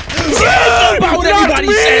about what anybody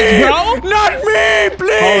says, bro. Not me,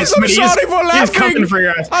 please! I'm Smitty, sorry for laughing! He's coming for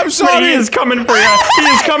your ass. I'm Smitty, sorry! He is coming for your ass. He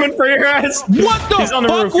is coming for your ass. What the He's on the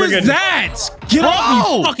fuck roof. You're was good. that? Get off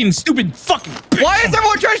Bro. me, fucking stupid fucking bitch. Why is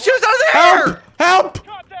everyone trying to shoot us out of the air? Help!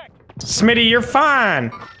 Smitty, you're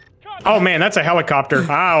fine. Oh man, that's a helicopter.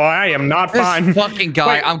 Oh, I am not This fine. fucking guy.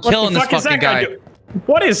 Wait, I'm what the killing this fuck is fucking that guy. do?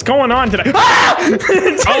 What is going on today? Ah!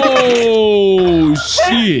 Oh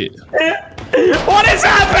shit. What is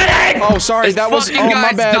happening? Oh, sorry, This that was. fucking Oh, my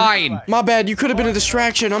guy's bad. dying. My bad, you could have been a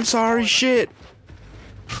distraction. I'm sorry, shit.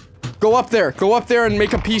 Go up there. Go up there and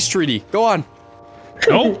make a peace treaty. Go on.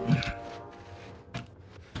 Oh.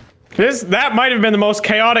 That might have been the most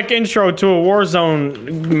chaotic intro to a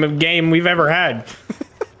Warzone game we've ever had.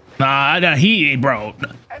 Nah, he, bro.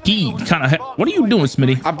 He kind of. What are you doing,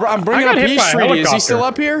 Smitty? I'm bringing I a got hit peace by a treaty. Is he helicopter. still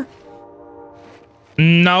up here?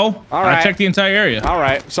 No. All right. I checked the entire area. All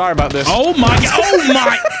right. Sorry about this. Oh my god. Oh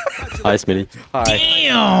my. Hi, Smitty. Hi.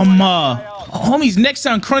 Damn. Homie's neck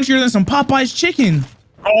sound crunchier than some Popeye's chicken.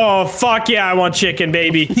 Oh fuck yeah, I want chicken,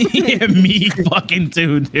 baby. Yeah, me fucking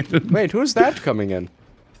too, dude. Wait, who's that coming in?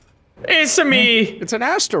 It's me. It's an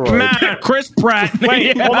asteroid. Nah. Chris Pratt.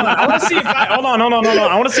 Wait, hold on. I want to see if I hold on.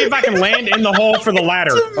 I want to see if I can land in the hole for the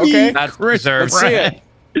ladder. Okay. That's Chris deserved. Let's see it.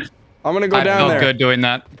 I'm gonna go I down felt there. good doing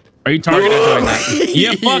that. Are you targeted doing that?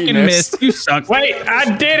 You fucking missed. missed. You suck. Wait,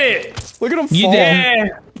 I did it. Look at him You fall. did.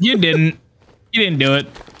 Yeah. You didn't. You didn't do it.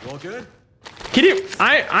 All good? Can you?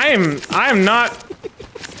 I am not.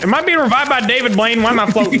 Am I being revived by David Blaine? Why am I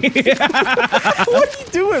floating? What are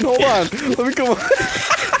you doing? Hold on. Let me come on.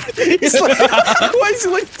 He's like, why is he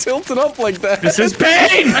like tilted up like that? This is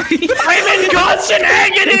pain. I'm in constant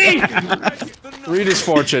agony. Read his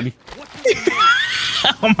fortune.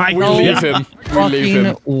 Oh my We god. leave him. We leave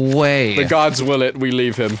him. Fucking way. The gods will it. We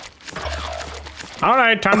leave him. All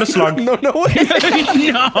right, time to slug. No, no way.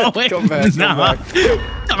 No, Come back, come nah.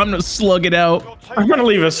 I'm gonna slug it out. I'm gonna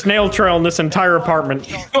leave a snail trail in this entire apartment.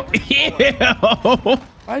 Ew.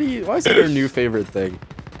 Why is that your new favorite thing?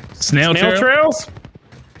 Snail Snail trail? trails?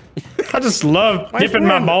 I just love dipping my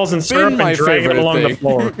friend, balls in been syrup my and dragging favorite it along the thing.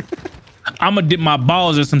 floor. I'm gonna dip my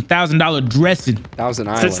balls in some $1,000 dressing. Thousand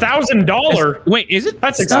Island. It's $1,000. Wait, is it?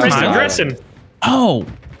 That's Thousand expensive Island. dressing. Oh,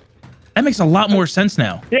 that makes a lot more sense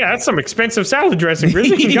now. Yeah, that's some expensive salad dressing,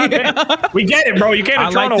 Grizzly. Yeah. We get it, bro. You can't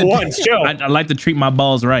have Toronto once. Chill. I like to treat my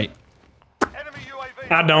balls right. Enemy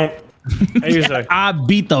UAV. I don't. I use a I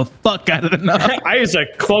beat the fuck out of the nut. I use a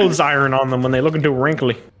clothes iron on them when they look too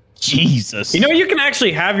wrinkly. Jesus. You know, you can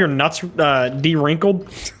actually have your nuts de-wrinkled.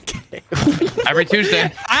 Every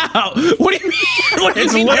Tuesday. Ow! What do you mean? What do you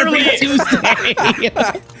It's mean literally- every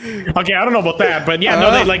Tuesday? Okay, I don't know about that, but yeah,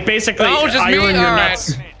 no, they like basically Oh, just me? iron your All right.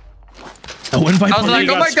 nuts. Oh, invite I was me. like,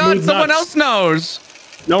 you oh got my god, smooth someone nuts. else knows.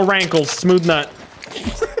 No rankles, smooth nut.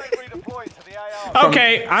 Redeployed to the AR.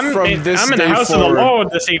 Okay, I'm From this in the day house of the forward,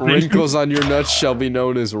 Lord this evening. Wrinkles on your nuts shall be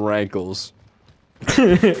known as rankles.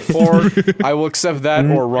 Or I will accept that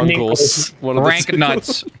or runkles. One of the Rank two.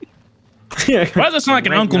 nuts. Yeah. Why does that sound like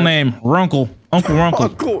an Rank uncle nuts. name? Runkle. Uncle Runkle.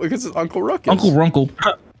 Uncle, because it's Uncle Ruckus. Uncle Runkle.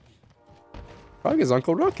 Probably is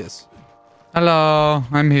Uncle Ruckus. Hello,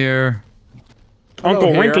 I'm here. Uncle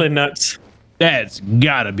Hello, Wrinkly hair. Nuts. That's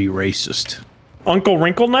gotta be racist. Uncle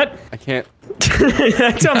Wrinkle Nut? I can't.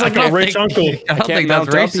 That sounds like a rich uncle. I don't Can't think that's mount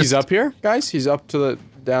up. racist. He's up here, guys. He's up to the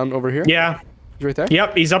down over here. Yeah. He's right there.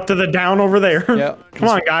 Yep, he's up to the down over there. Yeah. Come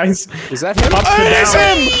on, guys. Is that him? Up to It is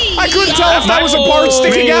down. him! I couldn't tell if that was a part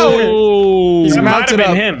sticking out. Oh, He's That might have mounted been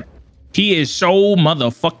up. him. He is so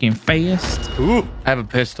motherfucking fast. Ooh, I have a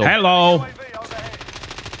pistol. Hello.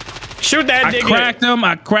 Shoot that I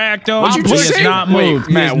diglet. cracked him. What'd you just say? Not Wait,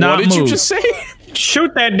 moved. Matt, what did you just say?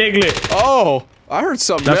 Shoot that diglet. Oh, I heard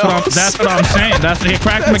something That's else. what I'm saying. That's it.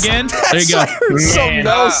 Cracked him again. There you go. I heard something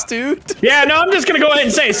else, dude. Yeah, no, I'm just gonna go ahead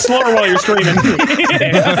and say slower while you're screaming.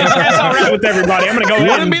 That's all right with everybody. I'm gonna go ahead.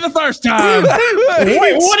 Wouldn't And... be the first time.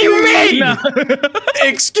 Wait, what do you mean?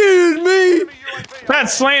 Excuse me.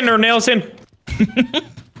 That's slander, Nelson.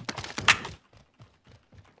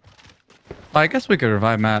 I guess we could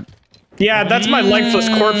revive Matt. Yeah, that's my lifeless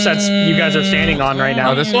corpse that's you guys are standing on right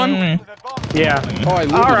now. Oh, this one? Yeah. Oh, I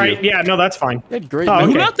love All right. Yeah, no, that's fine. You had great. Oh, Who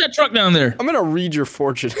okay. left that truck down there? I'm gonna read your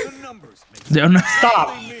fortune.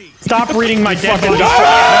 Stop. Stop reading my dead body.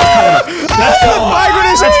 That's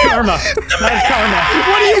karma. That's karma. That's karma.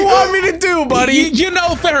 What do you want me to do, buddy? You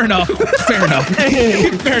know, fair enough. Fair enough.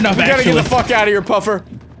 Fair enough, You gotta get actually. the fuck out of here, Puffer.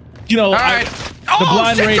 You know, All right. the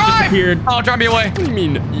blind shit, rage drive! disappeared. Oh, drive me away. I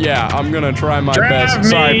mean, yeah, I'm gonna try my Drive best.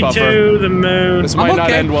 Sorry, me Puffer. to the moon. This might not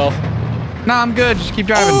okay. end well. Nah, I'm good. Just keep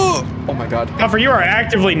driving. Oh my god. Puffer, you are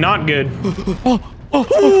actively not good.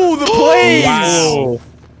 Oh, the planes! Wow.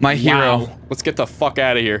 My hero. Let's get the fuck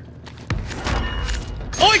out of here.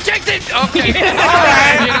 Oh, he takes it. Okay. All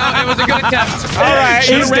right. You know, it was a good attempt. All right,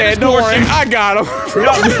 Should've he's ran dead. his Don't worry, portion. I got him.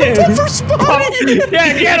 Puffer spotted.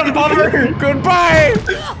 Yeah, get him, Puffer. Goodbye.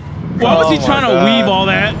 Why was he Oh trying my to God. weave all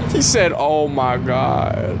that? He said, "Oh my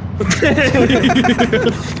god."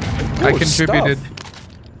 I contributed.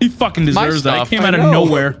 He fucking deserves that. He stuff. came I out of know.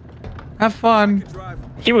 nowhere. Have fun.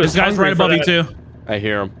 He was This guy's hungry right for above you that. too. I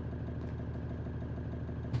hear him.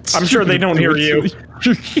 I'm sure they don't hear you.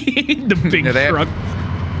 The big Yeah, they- truck.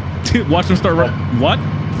 Dude, watch him start running. What?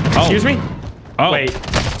 Oh. Excuse me? Oh.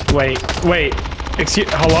 Wait. Excuse.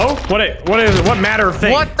 Hello? What matter of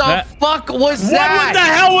thing? What the That- fuck was What that? the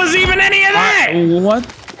hell was even any of that? What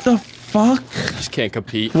the fuck? Just can't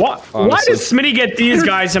compete. What? Why honestly. does Smitty get these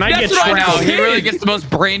guys and I get That's what I trapped? No, he really gets the most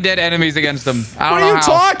brain dead enemies against them. I don't What know are you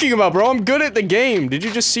how. talking about, bro? I'm good at the game. Did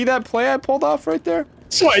you just see that play I pulled off right there?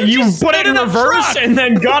 What, you put it in reverse and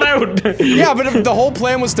then got out? Yeah, but if the whole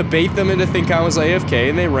plan was to bait them into think I was AFK,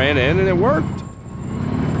 and they ran in, and it worked.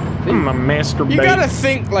 I'm a master You bait. gotta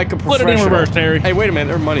think like a Put it professional. in reverse, Terry. Hey, wait a minute.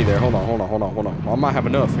 There's money there. Hold on. I might have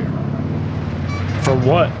enough here. For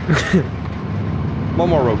what? One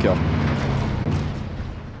more roadkill.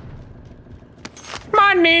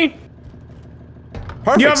 Money.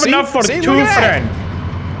 Perfect. You have see? enough for See? two Look at that. friends.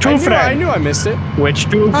 Two I friends. knew I missed it. Which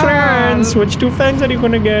two friends? Which two friends are you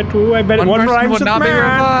gonna get? Who? I bet One one person rhymes would with not be Matt.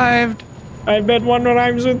 revived. I bet one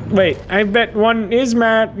rhymes with. Wait. I bet one is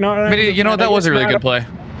Matt. No. Mitty, you know what? That was a really good play.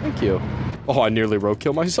 Thank you. Oh, I nearly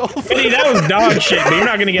roadkill myself. Mitty, that was dog shit. But you're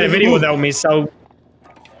not gonna get a video without me. So.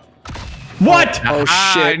 What? Oh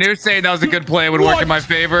I shit. knew saying that was a good play would work in my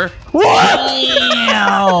favor. What?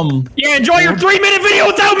 Damn. Yeah, enjoy your 3-minute video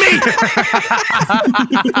without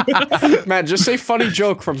me. Matt, just say funny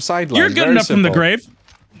joke from sideline. You're good Very enough from the simple. grave.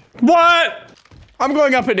 What? I'm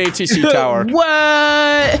going up an ATC tower.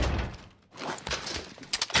 What?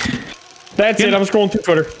 That's it. I'm scrolling through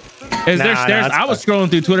Twitter. Is there Nah, stairs? that's I was scrolling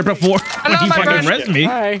through Twitter before when Hello, you my fucking friend. res me.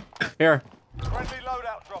 Hi. Here. Friendly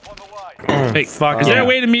loadout drop on the way. Hey, Fuck is there yeah. a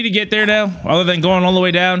way to me to get there now, other than going all the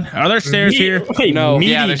way down? Are there stairs here? Wait, No.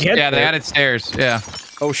 me Yeah, to there's, get yeah, they there? added stairs. Yeah.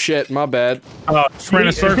 Oh shit, my bad. Ran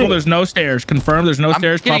a circle. There's no stairs. Confirmed. There's no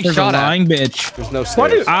stairs. getting Puffer's a shot at. lying bitch. There's no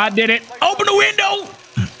stairs. I did it. Open the window.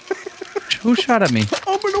 Who shot at me?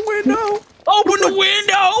 Open the window. Open the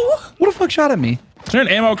window. Who the fuck shot at me? Is there an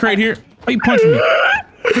ammo crate here? Why are you punching me?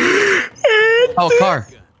 Oh, car.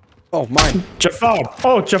 Oh, mine. Jafar.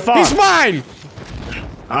 Oh, Jafar. He's mine.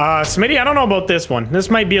 Smitty, I don't know about this one. This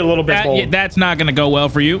might be a little bit bold. That's not gonna go well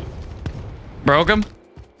for you. Broke him?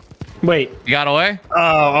 Wait. You got away?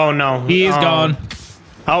 Oh no. He is gone.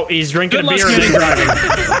 Oh, he's drinking Good a beer luck,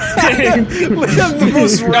 and then driving. That's the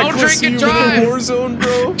most Don't reckless drink and human drive. in Warzone,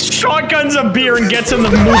 bro. Shotguns a beer and gets in the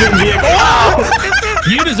moving vehicle.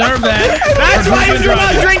 You deserve that. That's For why you drinking do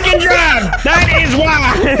not driving. drink and drive. That is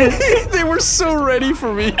why. They were so ready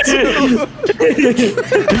for me, too.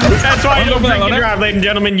 That's why you don't Look at drink and that. drive, ladies and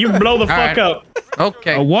gentlemen. You blow the fuck right. up.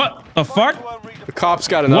 Okay. What the fuck? The cops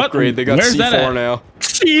got an What? upgrade. They got Where's that C4 at? now.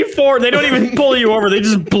 C4. They don't even pull you over. They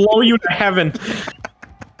just blow you to heaven.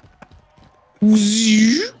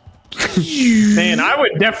 Man, I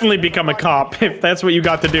would definitely become a cop if that's what you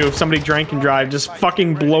got to do. If somebody drank and drive, just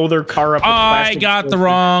fucking blow their car up. With I plastic got the explosives.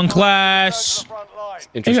 wrong class. Front line.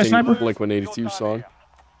 Interesting sniper? Blink-182 song.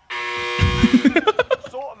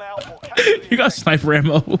 Sort 'em out or catch You got sniper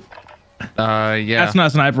ammo. Yeah. That's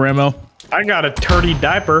not sniper ammo. I got a turdy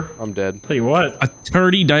diaper. I'm dead. Tell you what. A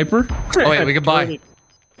turdy diaper? Oh wait, we can buy.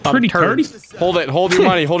 Pretty turdy? Hold it. Hold your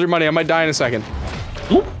money. Hold your money. I might die in a second.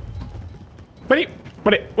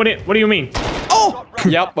 What do you mean? Oh!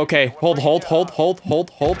 Yep. Okay. Hold.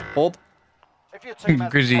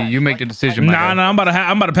 Grizzy, you make the decision. Nah, I'm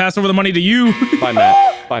about to pass over the money to you. Bye,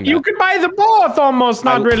 Matt. Bye, Matt. You could buy the both almost.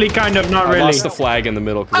 Not really, kind of, not I really. lost the flag in the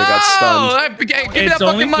middle because I got stunned. Give me that It's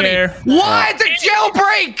only fucking money. fair. What? It's a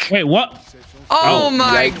jailbreak! Wait, what? Oh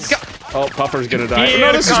my Yikes. god. Oh, Puffer's gonna die. Here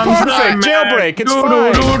No, this is comes the perfect. man. Jailbreak. It's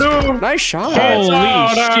fine. Nice shot.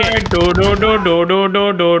 Holy shit.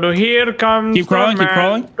 Here comes Keep crawling, the keep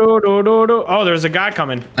man. crawling. Oh, there's a guy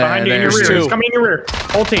coming behind you in your there's rear. two. He's coming in your rear.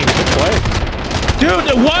 Whole team. Play. Dude,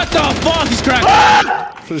 what the fuck? He's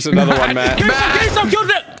cracked. There's another one, Matt. Kill yourself, kill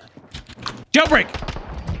yourself. Jailbreak.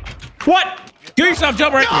 What? Kill yourself,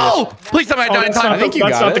 jailbreak. Oh! Please tell me I died in That's time. not, think you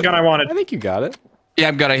that's got not it. the gun I wanted. I think you got it. Yeah,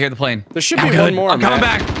 I'm good. I hear the plane. There should be one more, I'm coming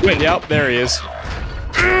Matt. back. Wait, yep, there he is.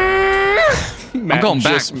 Matt going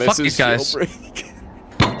back. just Fuck misses these guys. jailbreak.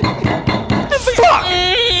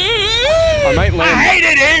 I might land. I hate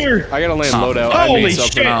it here. I gotta land loadout. I Holy need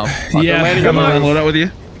something. shit. Oh, They're Yeah, landing on I'm the gonna roof. load out with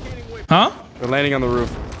you. Huh? They're landing on the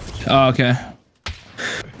roof. Oh, okay.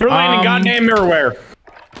 You're landing goddamn mirrorware.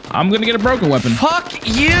 I'm gonna get a broken weapon. fuck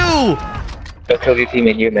you! Go kill your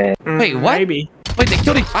teammate, you man. Wait, what? Maybe. Wait, they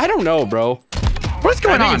killed each. I don't know, bro. What's I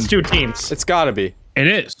going think on? it's two teams. It's gotta be. It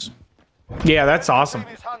is. Yeah, that's awesome.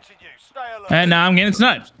 He's hunting you. Stay alert. And now I'm getting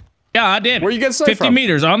sniped. Yeah, I did. Where you get sniped 50 from?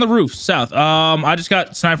 meters on the roof, south. I just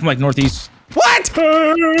got sniped from like northeast. What?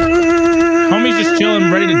 Homie's just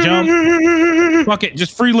chilling, ready to jump. Fuck it,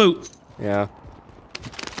 just free loot. Yeah.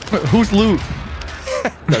 Who's loot?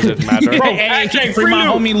 Doesn't matter. Bro, Hey, hey, free my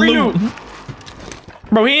homie free loot.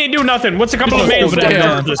 Bro, he ain't do nothing. What's a couple of Just mails? over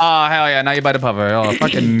there. Just Oh, hell yeah. Now you buy the puffer. Oh,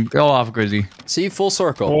 fucking go off, Grizzy. See, full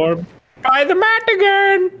circle. or buy the mat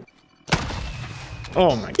again.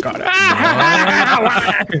 Oh my god.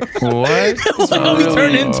 What? We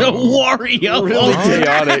turned into Wario. Really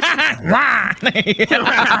chaotic.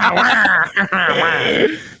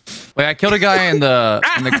 Wait, I killed a guy in the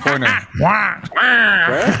corner.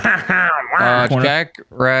 Corner. Jack,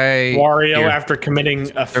 right. Wario here. after committing a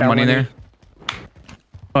Is there felony. money there?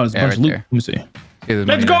 Oh, there's a Yeah, bunch of right loot. there. Let me see. See, there's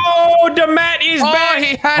Let's money go! there. The mat is Oh, back!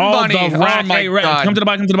 he had Oh, money. the rat, Oh my hey, rat. god. Come to the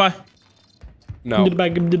buy, come to the buy. No. Come to the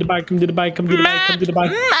bike, come to the bike, come to the bike, come to the bike, come to the bike.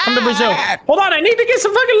 Come to Brazil. Hold on, I need to get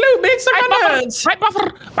some fucking loot, bitch. Some nuts. Buy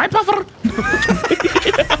puffer. Buy puffer.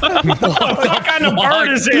 What kind of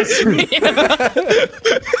bird is this?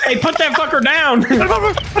 Hey, put that fucker down.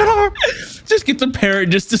 Just get the parrot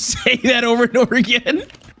just to say that over and over again.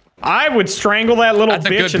 I would strangle that little That's a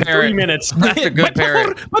bitch good in parrot. 3 minutes. That's a good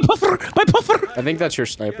parrot. Buy puffer. Buy puffer. I think that's your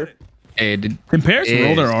sniper. Hey, did, Can parrots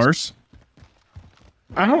roll their Is- R's?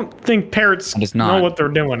 I don't think parrots It's know not. what they're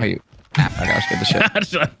doing. are you? I gotta skip the shit.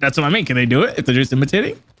 That's what I mean. Can they do it if they're just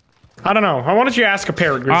imitating? I don't know. Why don't you ask a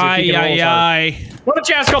parrot, Grizzly? if he can roll his R? Why don't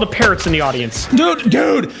you ask all the parrots in the audience?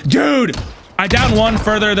 Dude. I downed one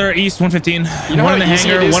further. They're east 115. You know One in how the easy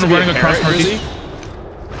it hangar. is One to be a running across parrot, Grizzy?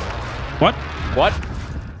 northeast. What? What?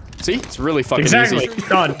 See? It's really fucking Exactly. easy.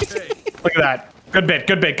 Done. Look at that. Good bit.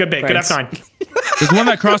 Good bit. Good bit. Good Thanks. F9. There's one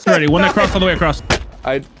that crossed already. One that crossed all the way across.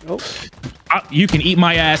 Oh. You can eat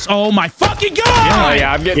my ass. Oh my fucking god! Oh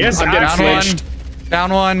yeah, I'm getting, Yes, I'm getting Down flinched. one.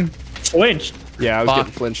 Down one. Flinched. Yeah, I was Fuck.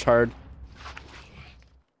 getting flinched hard.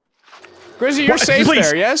 Grizzy, you're What? safe Please.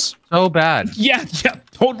 there, yes? So bad. Yeah,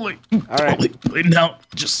 totally. right. Totally. Now,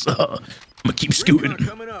 just I'm gonna keep scooting.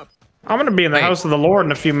 Coming up. I'm gonna be in the Wait. house of the Lord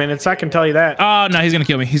in a few minutes. I can tell you that. Oh no, he's gonna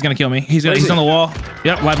kill me. He's gonna kill me. He's on the wall.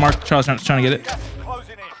 Yep, live mark. Charles trying to get it. Gas is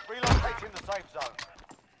closing in. Relocating the safe zone.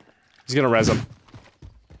 He's gonna res him.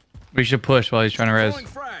 We should push while he's trying to res. Throwing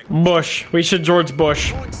frag. Bush. We should George Bush.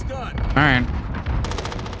 Throwing stun. All right.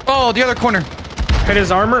 Oh, the other corner. Hit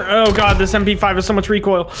his armor. Oh god, this MP5 has so much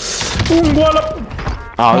recoil. Ooh, what up?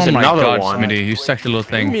 Oh, there's Oh my another god, one. Smitty, you sexy little What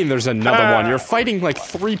do you thing. mean there's another one? You're fighting like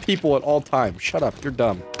 3 people at all times. Shut up, you're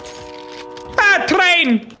dumb. Ah,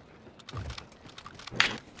 train!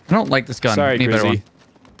 I don't like this gun. Sorry, Need a better Grizzy. one.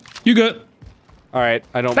 You good? Alright,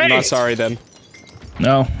 I'm not Thanks. sorry then.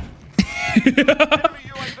 No. Enemy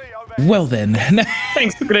UAV overhead. Well then.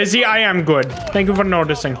 Thanks, Grizzy. I am good. Thank you for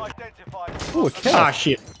noticing. Identified. Ooh, a kill. Ah,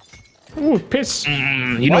 shit. Ooh, piss. You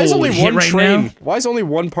Why know is what only we hit one right train? now? Why is only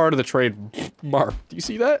one part of the train marked? Do you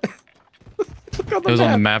see that? Look on It was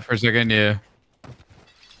on the map. map for a second, yeah.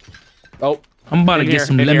 Oh, I'm about to In get here,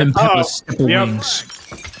 some in lemon here. pepper Oh, stipple yep. wings.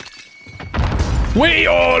 We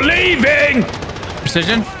are leaving!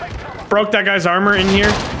 Precision? Broke that guy's armor in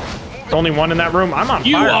here. There's only one in that room. I'm on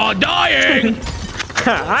You fire. are dying.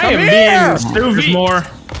 I am here! being There's stupid. more.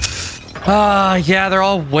 Yeah, they're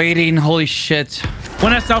all waiting. Holy shit.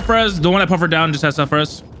 One has self-res. The one that puffered down just has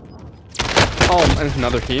self-res. Oh, and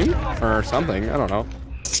another team? Or something. I don't know.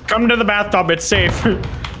 Come to the bathtub. It's safe.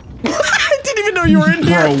 I didn't even know you were in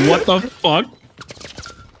here. Bro, what the fuck?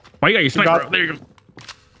 Why you got your sniper? There you go.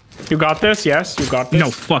 You got this? Yes, you got this.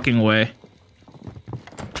 No fucking way.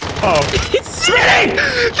 Oh. Smitty!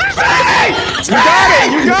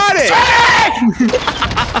 You got it!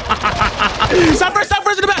 Self-res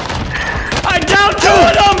in the back! I down two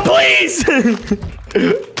of them, please!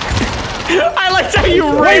 I liked how you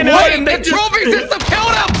ran out and The trophy system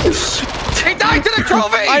killed him! He died to the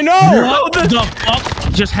trophy! I know! What the fuck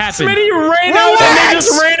just happened? Smitty ran out and they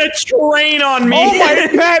just ran a train on me. Oh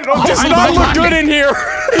my, man, it does not look good in here.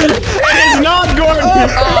 It is not going.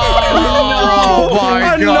 Oh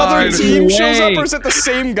my Another god. team shows up or is it the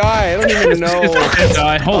same guy? I don't even know.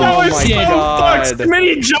 Holy Oh my shit. god.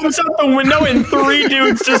 Smitty jumps out the window and 3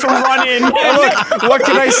 dudes just run in. Look, what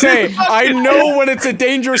can I say? I know when it's a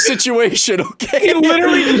dangerous situation, okay? He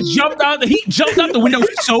literally just jumped out. He jumped out the window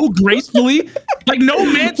so gracefully, like no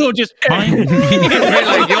mantle. Just Like,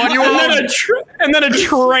 you on your own. And then a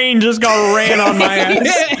train just got ran on my ass.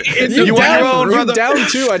 You on your own, down, brother. down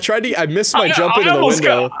too. I missed my jump into the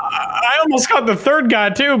window. I almost caught the 3rd guy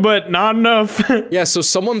too, but not enough. Yeah, so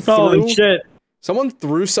someone Holy shit. Someone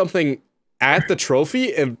threw something at the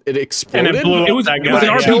trophy and it exploded. And it blew up that guy. But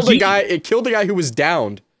an it killed RPG. the guy. It killed the guy who was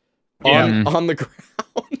downed on the ground.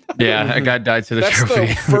 Yeah, that guy died to the That's trophy.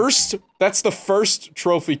 the first. That's the first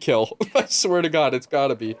trophy kill. I swear to God, it's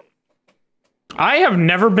gotta be. I have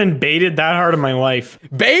never been baited that hard in my life.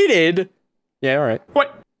 Baited? Yeah, all right.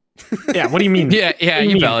 What? Yeah, what do you mean? Yeah,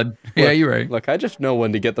 you mean? valid. Yeah, you're right. Look, I just know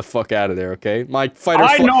when to get the fuck out of there, okay? My fighter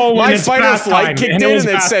I know when my it's fighter bath flight time, kicked and it in was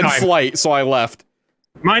and it bath said time. flight, so I left.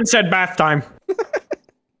 Mine said bath time.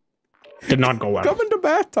 Did not go well. Come into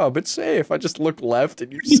bathtub, it's safe. I just looked left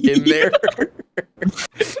and you're just in there.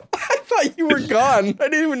 I thought you were gone. I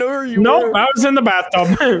didn't even know where you were. Nope, I was in the bathtub.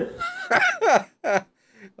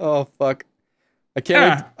 Oh fuck. I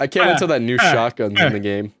can't wait until that new shotgun's in the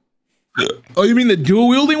game. Oh, you mean the dual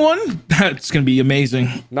wielding one? That's gonna be amazing.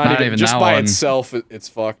 Not even just that by one. itself, it's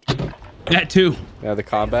fucked. That too. Yeah, the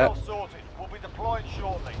combat. All sorted. We'll be deployed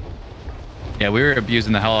shortly. Yeah, we were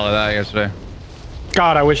abusing the hell out of that yesterday.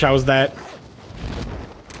 God, I wish I was that.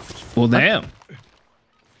 Well, damn.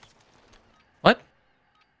 What?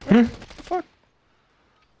 Fuck.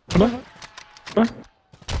 What? Huh?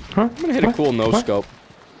 I'm gonna hit a cool no scope.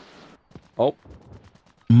 Oh.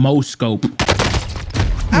 Mo scope.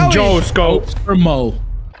 Joe scope. Or Mo.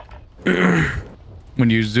 When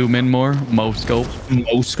you zoom in more, Mo scope.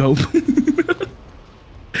 Mo scope.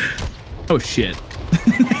 Oh shit.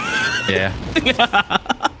 Yeah.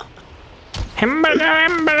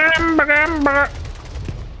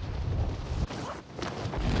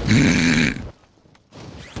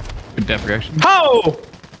 Good defragration. Oh!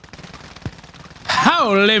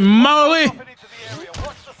 Holy moly! Dropping into the area.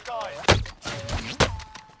 Watch the skies.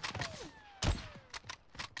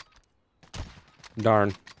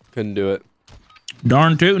 Darn. Couldn't do it.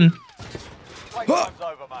 Darn tootin'. Playtime's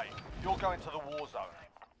over, mate. You're going to the war zone.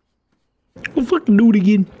 I'll fucking do it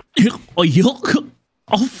again. Oh, yuck.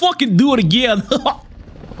 I'll fucking do it again.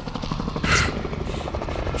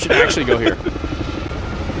 Should actually go here.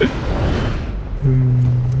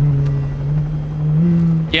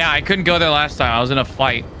 Yeah, I couldn't go there last time. I was in a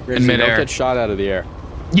fight in Don't midair. get shot out of the air.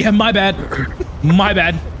 Yeah, my bad. My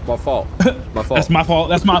bad. My fault. My fault. That's my fault.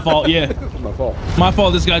 That's my fault. Yeah. My fault. My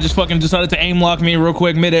fault. This guy just fucking decided to aim lock me real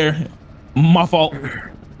quick midair. My fault.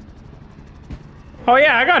 Oh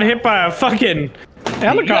yeah, I got hit by a fucking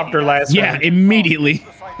helicopter last Yeah, night. immediately.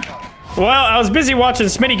 Well, I was busy watching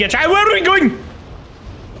Smitty get shot. Where are we going?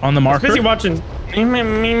 On the marker. Busy watching. Where are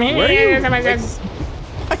you?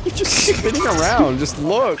 Why are you just spinning around? Just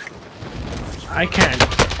look. I can't.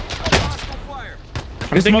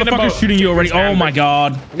 This thinking motherfucker's about- shooting you already. Oh my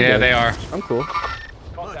god. Yeah, they are. I'm cool.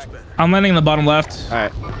 I'm landing in the bottom left. All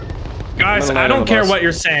right. Guys, I'm gonna I land on don't the care bus. what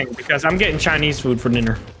you're saying because I'm getting Chinese food for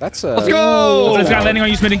dinner. That's Let's go! This guy landing on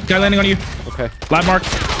you, Smitty. Guy landing on you. Okay. Lab mark. he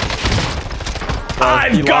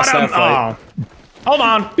I've got lost that him. fight. Oh. Hold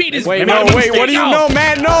on. Beat his Wait, no, wait. What do you know,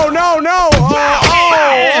 man? No, no, no.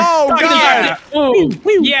 Oh, God. Ooh,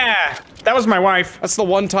 yeah, that was my wife. That's the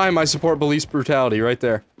one time I support police brutality, right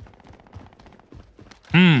there.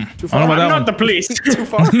 Too I don't know far. about that I'm not one. the police. Too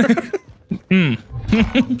far.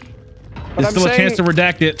 There's still a chance to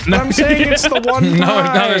redact it. But I'm saying it's the one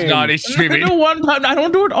time. No, there's not. He's streaming. The one time. I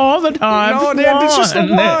don't do it all the time. No, Dan, it's just the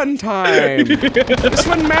one time. It's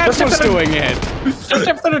when Matt was doing it. Just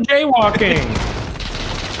after the jaywalking.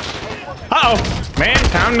 Uh-oh. Man,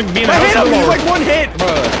 time to be in the I hit house of him. the He's Lord. like one hit.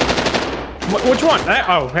 Which one?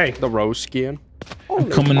 Oh, hey. The rose skin. I'm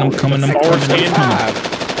coming. I'm coming. I'm Forward coming. scan. I'm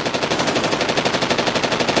coming.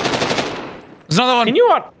 There's another one. Can you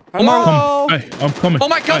what? Hello. Hey, I'm coming. Oh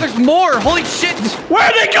my god, Hey. there's more. Holy shit. Where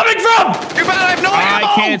are they coming from? Too bad I have no ammo.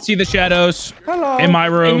 I can't see the shadows Hello. in my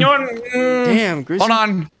room. Damn, Grizzly. Hold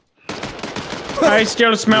on. I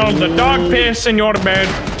still smell the dog piss in your bed.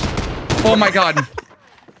 Oh my god.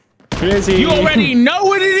 Grizzly. You already know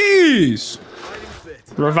what it is.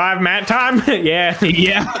 Revive Matt time? Yeah.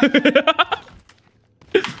 Yeah.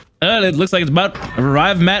 It looks like it's about to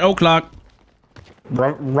revive Matt O'Clock.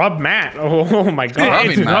 Rub Matt. Oh my god.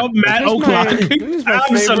 Rubbing Matt. Rub Matt O'Clock. This is my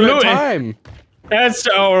favorite Absolutely. time. That's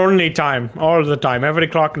our only time. All the time. Every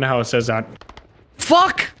clock in the house says that.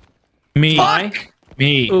 Fuck. Me. Fuck.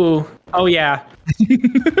 Me. Ooh. Oh yeah.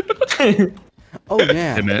 Oh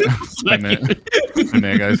yeah. Hey, man. Hey, man. Hey,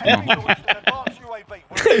 man, guys. Come on. Advanced UAV.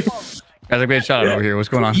 We're exposed. Guys, I made a shot over here. What's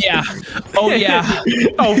going on? Yeah. Oh yeah.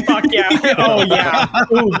 Oh fuck yeah. Oh yeah.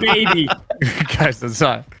 Ooh baby. Guys, that's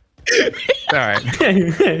not. All right.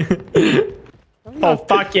 Oh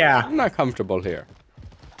fuck yeah. I'm not comfortable here.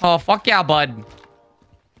 Oh, fuck yeah, bud.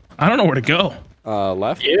 I don't know where to go.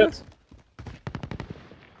 Left? Yeah.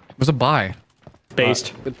 What's a buy?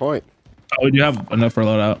 Based. Good point. Oh, we do have enough for a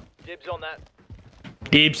loadout. Dibs on that.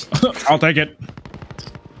 Deeps. I'll take it.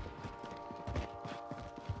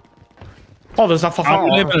 Oh, there's a I'm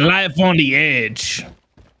living life on the edge.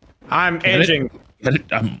 I'm edging.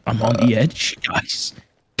 I'm on the edge, guys.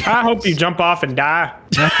 I hope you jump off and die.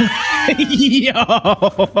 Yo.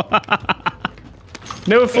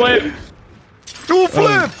 No flip. Do a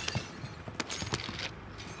flip!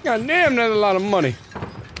 God damn, that's a lot of money.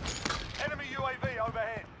 Enemy UAV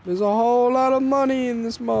overhead. There's a whole lot of money in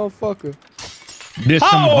this motherfucker. There's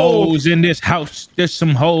some Oh! hoes in this house. There's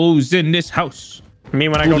some hoes in this house. Me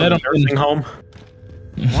when I go to let the 'em- nursing home.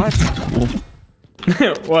 What?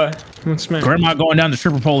 What? What's man? Grandma going down the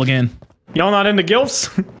stripper pole again. Y'all not into gilfs?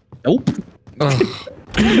 Nope.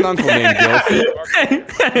 An uncle named Gilf.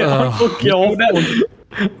 Uncle Gilf. That one.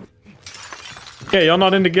 Yeah, y'all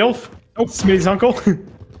not into gilf? Oh, Smitty's uncle.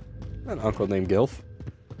 An uncle named Gilf.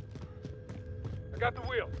 I got the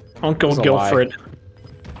wheel. Uncle That's a lie. Gilfred.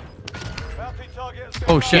 Bounty target.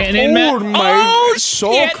 Oh, shit. Getting in, man. Oh my, Oh,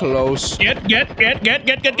 so shit. close. Get. Losing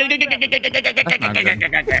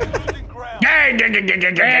ground.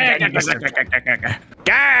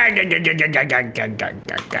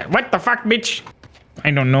 What the fuck, bitch?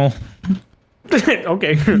 I don't know.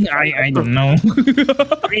 Okay. I don't know. I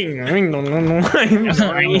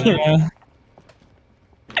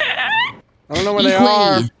I don't know where they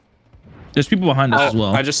are. There's people behind us as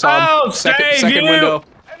well. I just saw Oh, them. Second save you! window.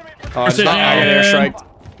 Oh, I just got airstriked.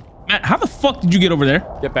 Matt, how the fuck did you get over there?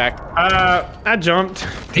 Get back. I jumped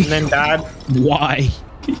and then died. Why?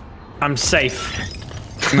 I'm safe.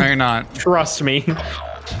 No, you're not. Trust me.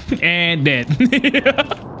 And dead.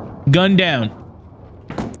 Gun down.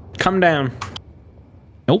 Come down.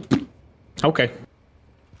 Nope. Okay.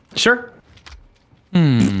 Sure.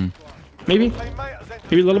 Hmm. Maybe.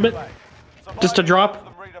 Maybe a little bit. Just a drop.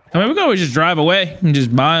 I mean, we could always just drive away and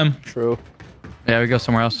just buy them. True. Yeah, we go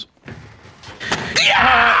somewhere else.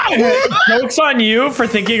 Joke's on you for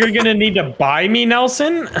thinking you're gonna need to buy me,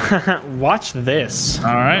 Nelson. Watch this.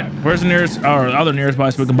 All right. Where's the nearest, or other nearest buy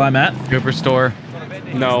so we can buy Matt? Cooper store.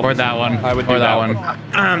 No. Or that one. I would do or that that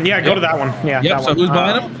one. Yeah, go to that one. Yeah. Yep. that So one. who's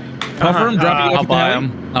buying them? Puffer him. Dropping you I'll off at the buy heli.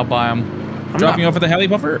 him. I'll buy him. Dropping you off at the heli,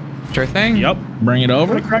 Puffer. Sure thing. Yep. Bring it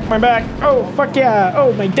over. I'm gonna crack my back. Oh fuck yeah!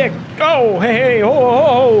 Oh my dick! Oh hey ho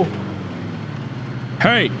ho ho!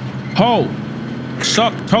 Hey, ho,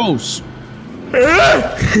 suck toes.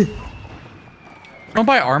 Don't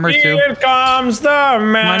buy armor too. Here comes the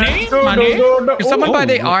man. Money? Money? Can someone buy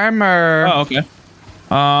the armor? Oh, okay.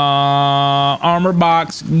 Armor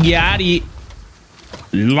box. Got it.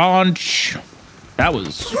 Launch. That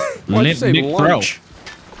was Why'd you limp say dick throw. lunch?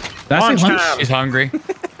 That's Launch lunch. time. She's hungry.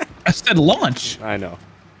 I said lunch. I know.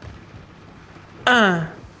 I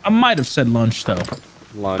might have said lunch though.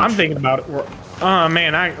 Lunch. I'm thinking about it. Oh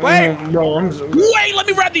man, Wait. bro, Wait, let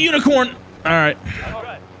me ride the unicorn. All right.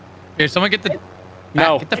 Here, someone get the.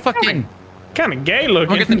 No. Get the fucking. kind of gay Someone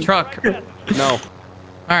looking. get the truck. All No.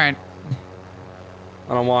 right.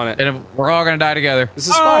 I don't want it. And we're all gonna die together. This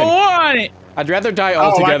is I fine. want it. I'd rather die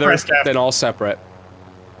all I together pressed F. than all separate.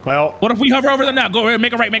 Well, What if we hover over them now? Go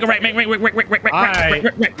make a right, make a right, make I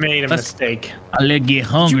made a Let's- mistake. I'll let get Did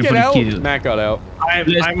hungry you for get the out? kill. Matt got out. I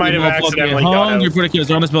Let's might have get accidentally got hungry out. for the kills.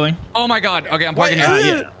 They're on this building. Oh my god. Okay, I'm parking Wait,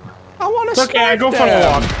 here. Yeah. I want to It's okay, I go for a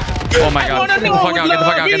walk. Oh my god. Get the fuck out. Get the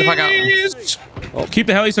fuck out. Get the fuck out. Keep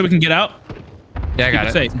the heli so we can get out. Yeah, I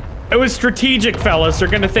got it. It was strategic, fellas. They're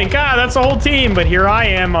gonna think, that's the whole team, but here I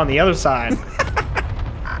am on the other side.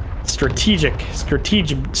 Strategic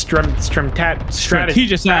strategy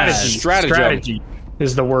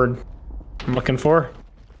is the word I'm looking for.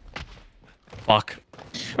 Fuck.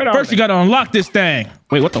 First, you gotta unlock this thing.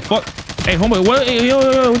 Wait, what the fuck? Hey, homeboy, what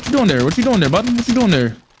you doing there? What you doing there, bud? What you doing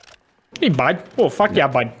there? Hey, bud. Oh, fuck yeah,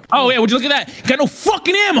 bud. Oh, yeah, would you look at that? Got no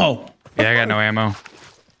fucking ammo. Yeah, I got no ammo.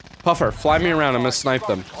 Puffer, fly me around. I'm gonna snipe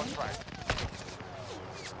them.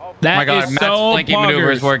 That oh my god, is Matt's so flanking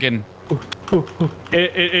maneuver is working.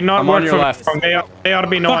 It not I'm work on your for left. They ought to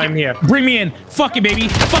be know I'm here. Bring me in. Fuck it, baby.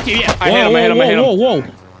 Fuck it, yeah. I hit him. Whoa.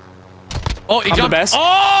 Oh, he I'm jumped. the best.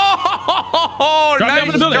 Oh, Drop down nice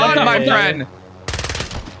in the building. gun, my Yeah. friend.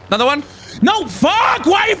 Another one? No, fuck.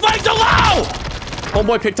 Why are you flying so low?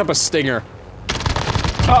 Homeboy picked up a stinger.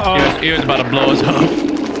 He was about to blow us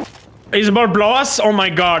up. He's about to blow us? Oh my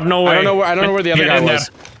god, no way. I don't know where the other guy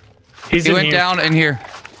was. He went down in here.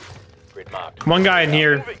 One guy in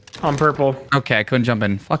here on purple. Okay, I couldn't jump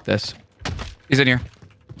in. Fuck this. He's in here.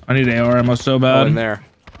 I need AR ammo so Oh, bad. in there.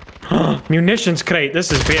 Munitions crate.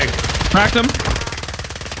 This is big. Cracked him.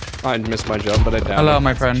 I missed my jump, but I downed Hello, him.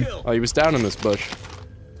 my friend. Oh, he was down in this bush.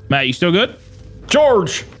 Matt, you still good?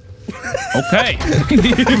 George. Okay.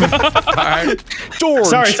 Alright. George.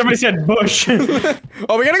 Sorry, somebody said bush.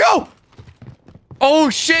 Oh, we gotta go.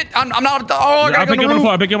 Oh shit! I'm not. Oh, I I'll gotta pick go you to up on the the floor.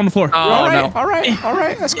 roof. I'll pick you up on the floor. Oh All right, no. all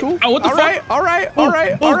right. That's cool. Oh, what the all fuck? Right, all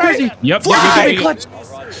right. Yep. Fly!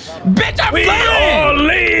 Bitch, I'm We flying! are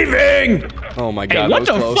leaving. Oh my Hey, god, what that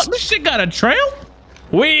the was close. fuck? This shit got a trail?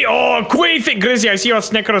 We are queefing. Grizzy, I see your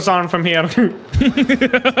Snickers on from here.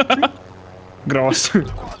 Gross.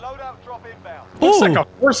 Loadout drop inbound. Looks Ooh. like a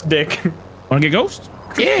horse dick. Wanna get ghost?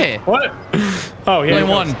 Yeah. What? Oh, yeah. Only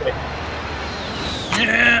one. Hold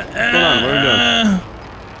on, what are we doing?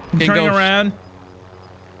 I'm Can turning go- around.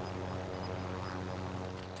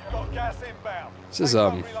 Got gas inbound. This is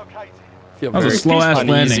Relocated. feel That was a very slow-ass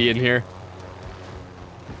uneasy landing. in here.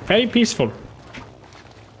 Very peaceful.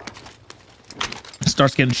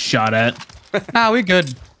 Starts getting shot at. Nah, we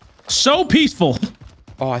good. So peaceful.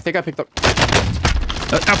 Oh, I think I picked up.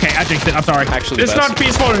 Okay, I think I'm sorry. Actually, It's the best. not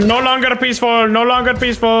peaceful. No longer peaceful. No longer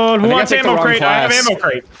peaceful. Who think I wants picked the ammo wrong crate? I have class. ammo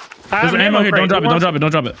crate. I have There's an ammo here. crate. Don't drop it.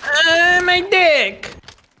 Don't drop it. My dick.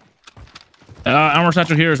 Armor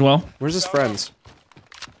satchel here as well. Where's his friends?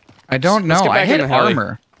 I don't know. Let's get I back in hit the heli.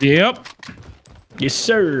 armor. Yep. Yes,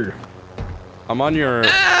 sir. I'm on your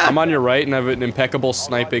right, and I have an impeccable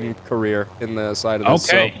sniping career in the side of this.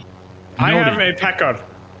 Okay. I Noted. have a pecker. So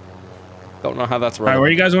don't know how that's All right. right, where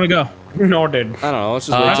you guys want to go? Noted. I don't know. Let's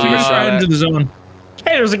just wait Let's till we get get shot right at. into the zone.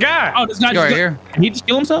 Hey, there's a guy. Oh, this guy Go right just here. Did he just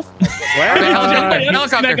kill himself? Where?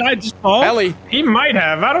 Helicopter. That guy just fall. Ellie. He might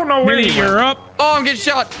have. I don't know where Minnie, he you're went. up. Oh, I'm getting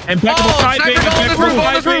shot. Impeccable Oh, typing, sniper's on this impeccable roof,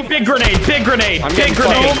 on this typing. roof. Big grenade. Big grenade. I'm Big getting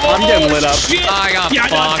grenade. fucking- I'm getting lit up. Shit. I got Yeah, I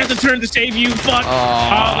fucked. have to turn to save you. Fuck.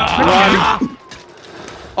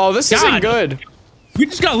 Oh, this isn't good. We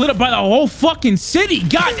just got lit up by the whole fucking city.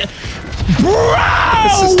 God. Bro,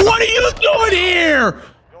 what are you doing here?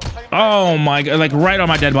 Oh my god, like right on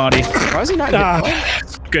my dead body. Why is he not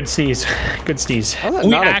hit? Good sneeze. Good sneeze. How's that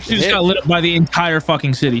We not a actually just hit? got lit up by the entire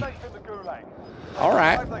fucking city. Safe in the gulag. All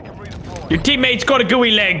right. They can redeploy. Your teammate's got a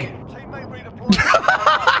gooey leg. Teammate redeployed.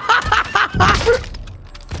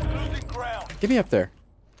 Losing ground. Get me up there.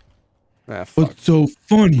 Ah, fuck. What's so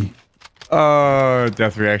funny?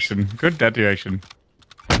 Death reaction. Good death reaction.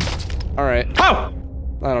 All right. Oh!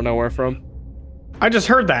 I don't know where from. I just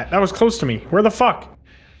heard that. That was close to me. Where the fuck?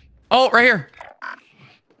 Oh, right here.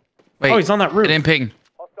 Wait. Oh, he's on that roof. It didn't ping.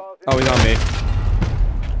 Oh, he's on me.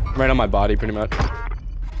 Right on my body, pretty much.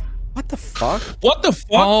 What the fuck? What the fuck?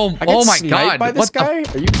 Oh, I get oh my sniped god. by this What guy?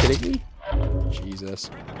 Are you kidding me? Jesus.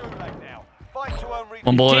 Gulag now. Fight to earn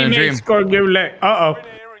One bullet in a dream. Teammate's got a gooey leg. Uh-oh.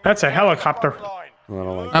 That's a helicopter. line. I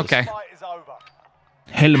don't like this. Okay. Fight is over.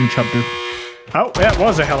 Helicopter. Oh, that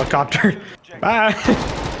was a helicopter. Bye.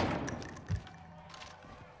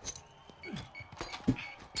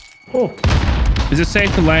 Oh. Is it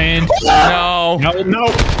safe to land? No. No. No.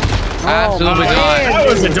 Absolutely not. That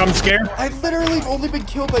was a jump scare. I've literally only been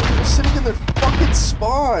killed by people sitting in their fucking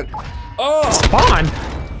spawn. Spawn.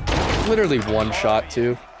 Literally one shot,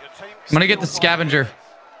 too. I'm gonna get the scavenger.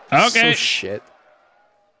 Okay. So shit.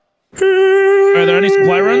 Are there any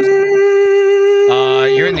supply runs?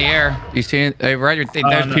 You're in the air. You see it? Right,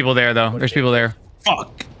 there's no. people there though. There's people there.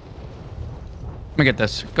 Fuck. Let me get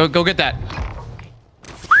this. Go get that.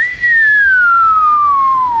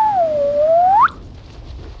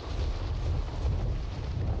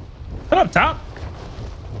 What up, top?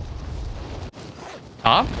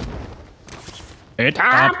 Top? Hey,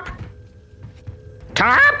 top.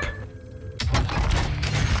 Cop!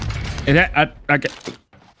 Is that I get?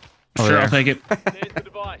 Sure, I'll take it. There's the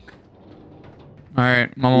device. All right,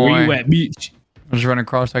 I'm on my Where way. you at, bitch? I'll just run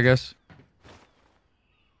across, I guess.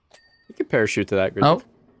 You can parachute to that. Oh,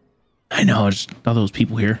 I know. I just thought there was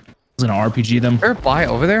people here. I was gonna RPG them. is there a buy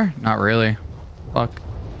over there? Not really. Fuck.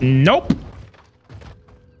 Nope. All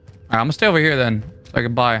right, I'm gonna stay over here then, so I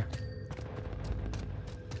can buy.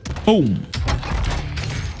 Boom.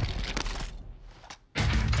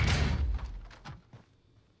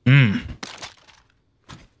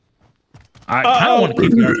 I kind of want to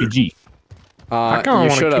keep the RPG. kinda You wanna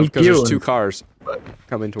should have, keep because you there's in- 2 cars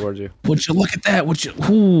coming towards you. Would you look at that? Would you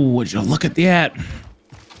look at that?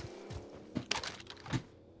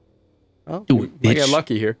 Oh, Do you it, might get bitch.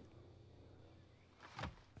 lucky here.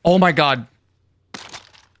 Oh my god.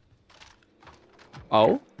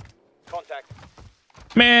 Oh, Contact.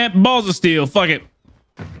 Man, balls of steel. Fuck it.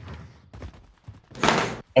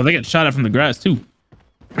 Oh, they get shot at from the grass too.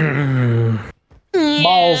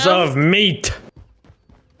 Balls of meat.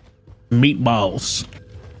 Meatballs.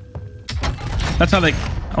 That's how they.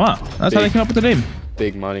 Wow, that's how they came up with the name.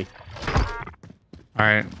 big money. All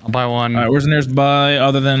right, I'll buy one. All right, where's the nearest buy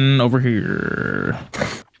other than over here?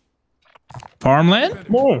 Farmland?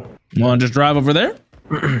 Whoa. Want to just drive over there?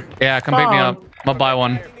 Yeah, come pick me up. I'll buy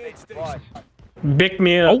one. Bick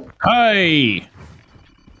me up. Hi.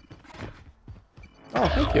 Oh,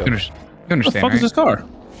 thank you. You What the understand, fuck is right? this car?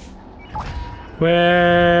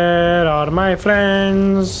 Where are my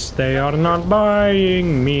friends? They are not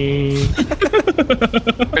buying me.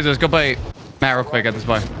 Hey, let's go buy Matt real quick at this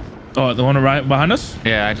buy. Oh, the one right behind us?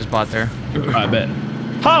 Yeah, I just bought there. I bet.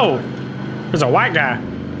 Oh! There's a white guy.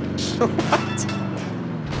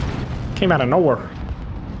 Came out of nowhere.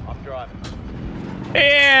 I'm driving.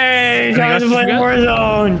 Hey! Anything Time else to you play got?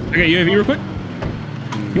 Warzone. Okay, UAV real quick.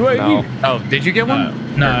 No. Oh, did you get one?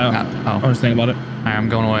 No, Oh. I was thinking about it. All right, I'm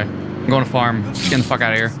going away. I'm going to farm. Getting the fuck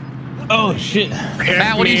out of here. Oh shit.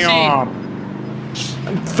 Matt, what do you Me see?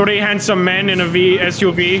 up. 3 handsome men in a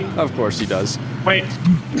SUV. Of course he does. Wait,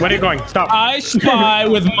 where are you going? Stop. I spy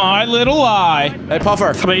with my little eye. Hey,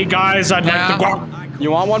 Puffer. 3 guys I'd like to go.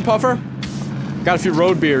 You want one, Puffer? Got a few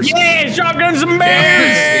road beers. Yeah, shotguns and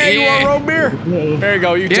bears! Hey, you want Yeah. road beer? There you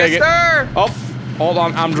go. You Yes, take it. sir. Oh, hold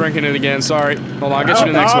on. I'm drinking it again. Sorry. Hold on. I'll get you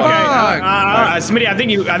the next okay. one. Smitty, I think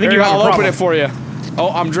you Here, have a I'll problem. open it for you. Oh,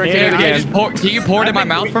 I'm drinking Yeah, it I again. Just can you pour it in my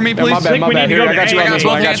mouth for me, Yeah, please? my bad, my we bad. need to Here, go I got to you A. on I this got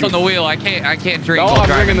one. both I got hands you. on the wheel. I can't drink. No, while I'm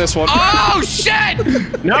driving. drinking this one. Oh shit!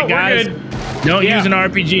 No, Hey, we're guys. good. Don't Yeah. use an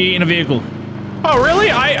RPG in a vehicle. Oh, really?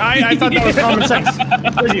 I thought that was common sense.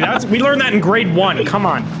 Lizzie, we learned that in grade 1. Come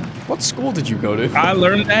on. What school did you go to? I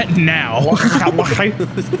learned that now. What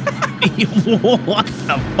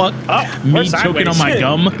the fuck? Oh, Me we're choking on sideways. my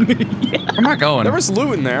gum. Where am I going? There was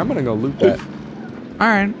loot in there. I'm gonna go loot that. All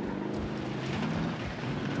right.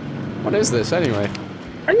 What is this anyway?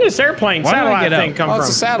 Where did this airplane Why did I satellite get out? thing come Oh, it's a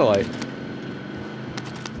from? satellite.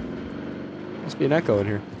 Must be an echo in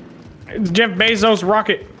here. It's Jeff Bezos'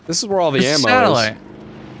 rocket. This is where all the It's a ammo satellite.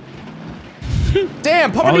 is.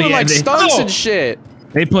 Damn, Puffer Oh, doing yeah, like they- stunts Oh! and shit.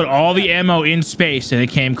 They put all the ammo in space and it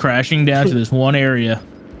came crashing down to this one area.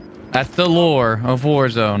 That's the lore of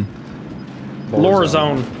Warzone. Lore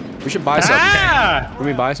zone. We should buy something. Ah! Can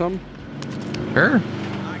we buy some? Sure.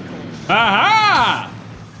 Aha!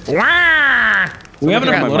 Wah! We haven't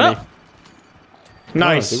Look at got my load money. up.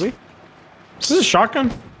 Nice. Oh, did we? Is this a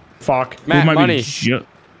shotgun? Fuck. Matt We might be Money.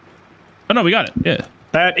 Oh no, we got it. Yeah.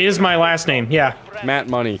 That is my last name. Yeah. Matt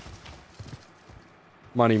Money.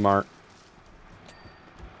 Money Mart.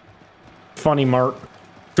 Funny Mark.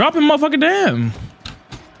 Drop him, motherfucking damn.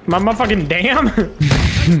 My motherfucking damn.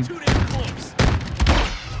 Shoutout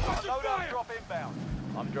drop inbound.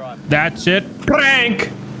 I'm driving. That's it.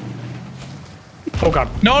 Prank. Oh god.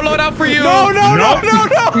 No loadout for you. No, no, no, Nope. no,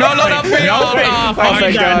 no! No loadout for you. No, Oh, Oh, fuck.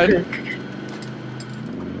 thank God.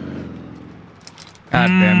 God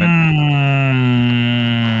damn it.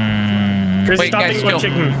 Chris, Wait, stop guys, thinking about chill.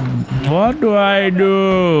 chicken. What do I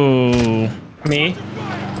do? Me.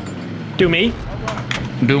 Do me.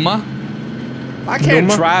 Duma? I can't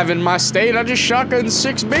Numa? drive in my state. I just shotgun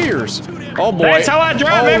 6 beers. Oh boy. That's how I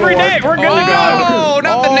drive every Lord. day. We're good to Oh, go.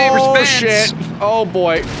 not the neighbor's Oh fence. shit. Oh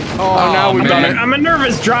boy. Oh, now we've man. done it. I'm a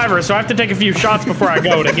nervous driver, so I have to take a few shots before I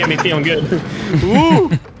go to get me feeling good.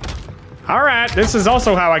 Ooh. All right, this is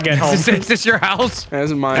also how I get home. Is this your house? That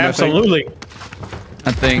isn't mine. I think. Absolutely.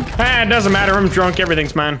 I think. Ah, it doesn't matter. I'm drunk.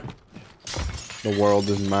 Everything's mine. The world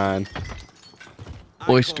is mine.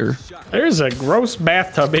 Oyster. There's a gross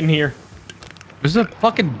bathtub in here. There's a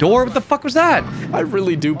fucking door. What the fuck was that? I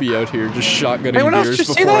really do be out here just shotgunning Anyone else beers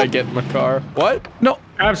just see before I that? get in my car. What? No.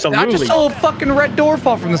 I Absolutely. just saw a fucking red door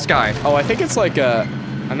fall from the sky. Oh, I think it's like a.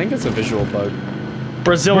 I think it's a visual bug.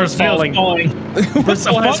 Brazil is falling.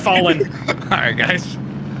 Brazil has fallen. All right, guys.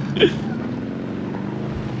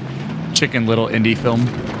 Chicken Little indie film.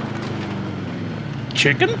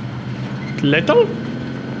 Chicken? Little?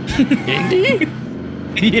 Indie?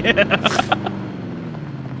 Yeah.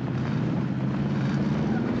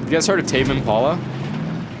 You guys heard of Tame Impala?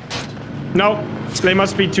 No, they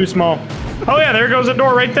must be too small. Oh yeah, there goes a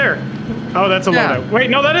door right there. Oh, that's a Yeah. loadout. Wait,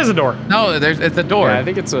 no, that is a door. No, it's a door. Yeah, I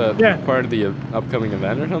think it's a Yeah. part of the upcoming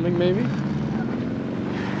event or something, maybe.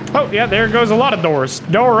 Oh yeah, there goes a lot of doors.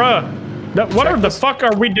 Dora. What the fuck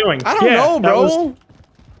are we doing? I don't know, that bro. was-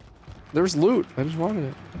 There's loot. I just wanted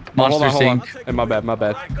it. Monster hold on. Sync. Hey, my bad, my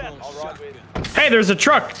bad. Hey, there's a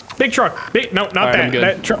truck. Big truck. Big. No, not Alright, I'm that. good.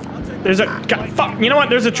 That truck. There's a. God, fuck. You know what?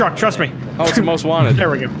 There's a truck. Trust me. Oh, it's the most wanted. There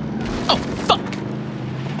we go. Oh, fuck.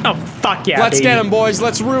 Oh fuck yeah. Let's baby. get him, boys.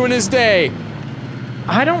 Let's ruin his day.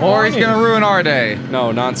 I don't. Or want he's it. gonna ruin our day.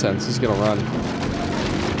 No, nonsense. He's gonna run.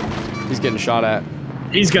 He's getting shot at.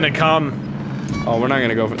 He's gonna come. Oh, we're not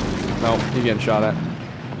gonna go for. No, he's getting shot at.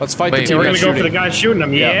 Let's fight Wait, the team We're that's gonna go for shooting. the guy shooting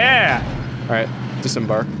him. Yeah. Yeah. All right,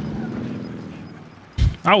 disembark.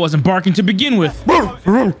 I wasn't barking to begin with.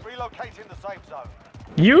 Relocating the safe zone.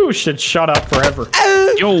 You should shut up forever.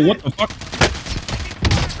 Yo, what the fuck?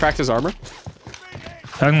 Cracked his armor.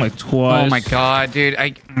 Talking like twice. Oh my god, dude.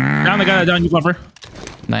 Down the guy, down you, buffer.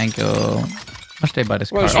 Thank you. I'll stay by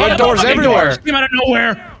this Well, car. there's red doors everywhere. Came out of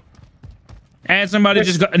nowhere. And somebody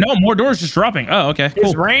just got. No, more doors just dropping. Oh, okay.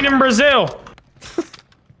 It's Cool. rain in Brazil.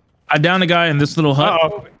 I downed the guy in this little hut.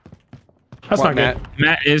 Uh-oh. That's What, not good.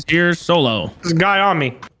 Matt is here solo. There's a guy on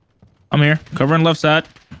me. I'm here, covering left side.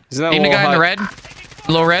 Isn't that Seen the little guy in the hut? red?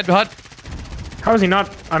 Little red hut? How is he not?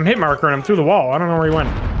 I'm hit markering him through the wall. I don't know where he went.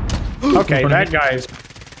 Okay, that guy's.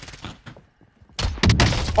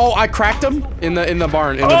 Oh, I cracked him in the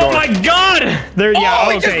barn in the Oh door. my god! There, yeah,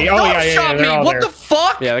 he okay. just Oh yeah, yeah, shot they're me. all What there. the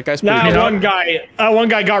fuck? Yeah, that guy's pretty That good. one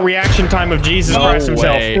guy got reaction time of Jesus Christ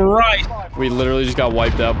himself. way. Right. We literally just got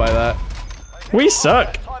wiped out by that. We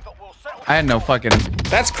suck. I had no fucking.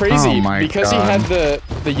 That's crazy. Oh my because God. he had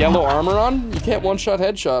the yellow armor on, you can't one-shot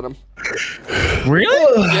headshot him.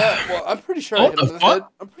 Really? Yeah, well, I'm pretty sure I What hit the him in the fuck? head.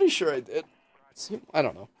 I'm pretty sure I did. I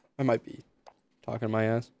don't know. I might be talking my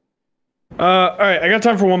ass. All right, I got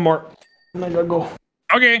time for one more. I gotta go.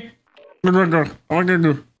 Okay.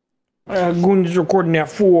 Goons recording at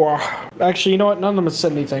 4. Actually, you know what? None of them have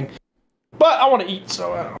said anything. But I want to eat,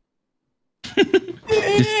 so I don't.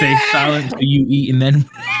 Just stay silent until you eat and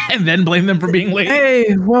then blame them for being late.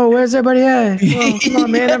 Hey, whoa, where's everybody at? Whoa, come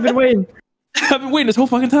on, man, I've been waiting. I've been waiting this whole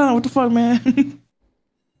fucking time. What the fuck, man?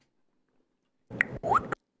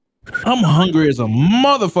 I'm hungry as a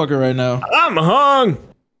motherfucker right now. I'm hung.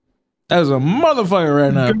 As a motherfucker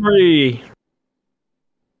right now. Hungry.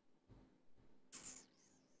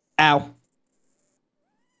 Ow.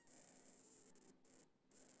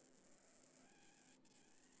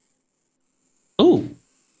 Ooh.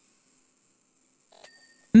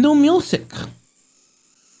 No music.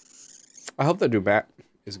 I hope the new map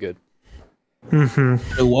is good.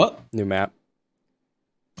 The what? New map.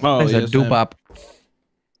 Oh, There's a doobop.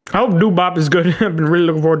 I hope Doobop is good. I've been really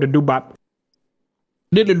looking forward to Doobop.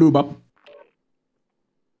 Diddly doobop.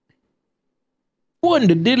 What in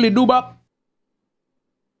the diddly doobop?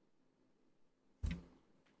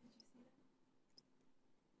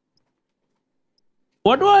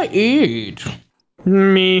 What do I eat?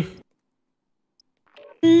 Me.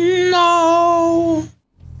 No.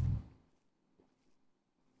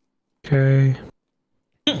 Okay.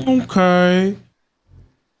 Okay.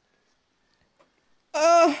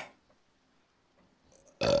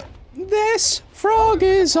 This frog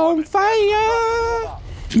is on fire.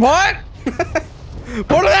 What?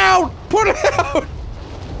 Put it out! Put it out!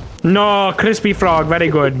 No, crispy frog. Very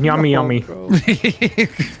good. Yummy, yummy.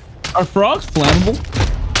 Are frogs flammable?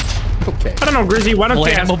 Okay. I don't know, Grizzy. Why don't you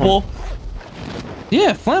ask Flammable.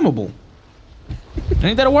 Yeah, flammable.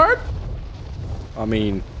 Ain't that a word? I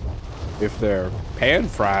mean, if they're pan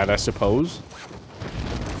fried, I suppose.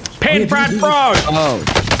 Pan fried frog. Oh.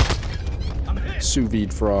 Sous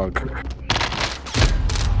vide frog.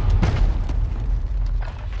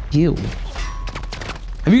 Ew.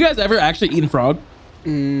 Have you guys ever actually eaten frog?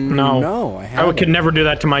 No. No, I I haven't. could never do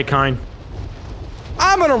that to my kind.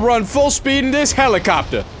 I'm gonna run full speed in this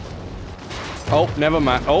helicopter. Oh, never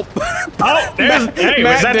mind. Oh. Oh, there's, hey, was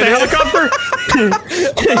Matt that the did helicopter?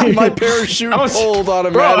 My parachute was- pulled Bro,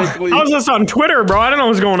 automatically. I was just on Twitter, bro. I don't know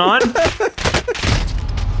what's going on.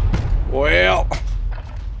 Well,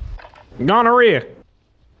 Gonorrhea.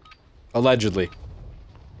 allegedly.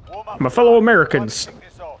 My fellow Americans.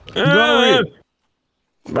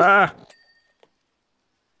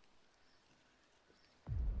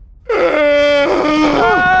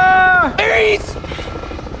 Ah. Berries!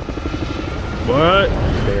 What?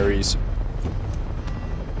 Berries.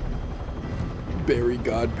 Berry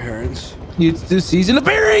godparents. It's the season of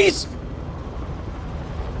berries!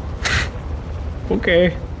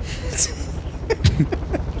 Okay.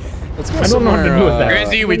 Let's go I don't know what to do with that.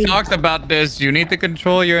 Grizzy, we talked about this. You need to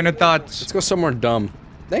control your inner thoughts. Let's go somewhere dumb.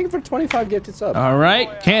 Thank you for 25 gifted subs. All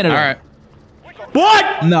right, Canada. All right.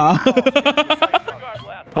 What? Nah.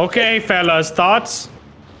 Okay, fellas, thoughts?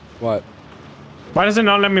 What? Why does it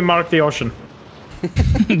not let me mark the ocean?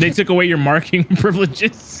 They took away your marking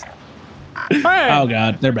privileges. Hey. Oh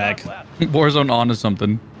god, they're back. Warzone on to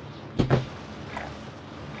something.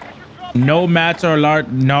 No mats are large.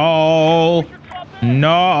 No.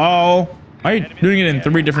 No. Why are you doing it in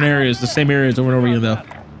 3 different areas? The same areas over and over again, though.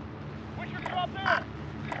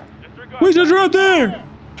 We just right there.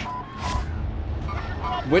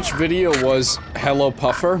 Which video was Hello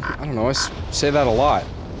Puffer? I don't know. I say that a lot.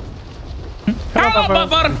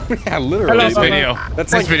 Yeah, literally. This video.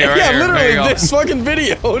 That's This like video right yeah, here. There literally you go. this fucking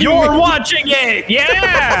video. What do you You're mean? watching it!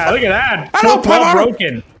 Yeah! Look at that. Hello, Fourth wall Papa.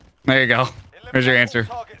 broken. There you go. There's your answer.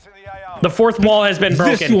 Targets in the AR. The fourth wall has been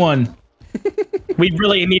This broken. one. We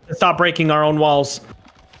really need to stop breaking our own walls.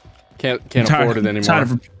 Can't afford it anymore.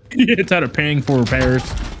 Tired of paying for repairs.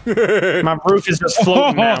 My roof is just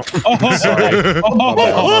floating now. Sorry.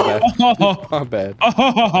 My bad.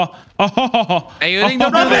 Hey, you think they'll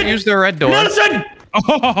do that? Use the red door? Nelson!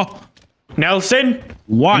 Nelson!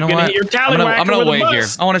 What? You know gonna what? hit your I'm tallywhacker gonna with a wait here.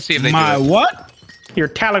 bus. I want to see if they My do it. what? Your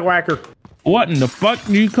tallywhacker. What in the fuck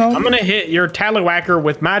do you call I'm it? gonna hit your tallywhacker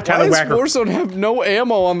with my Why does tallywhacker. Warzone have no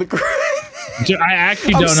ammo on the ground? I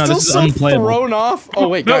actually I'm don't know. still This is so unplayable. thrown off. Oh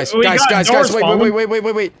wait, No, guys, we got doors wait, falling.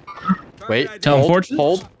 wait. Wait,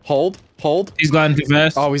 Teleportations? hold. He's gliding too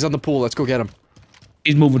fast. Oh, he's on the pool. Let's go get him.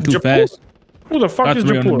 He's moving too Your fast. Who the fuck Got is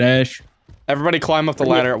 3 on the Japur? dash. Everybody climb up the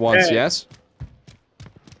ladder at once, Yeah. yes?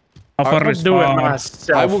 How I'm far gonna is do it far?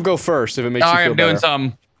 myself. I will go first if it makes you Sorry, feel I'm doing better.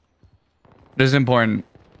 something. This is important.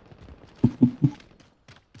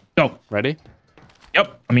 Go. Ready?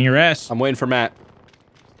 Yep. I'm in your ass. I'm waiting for Matt.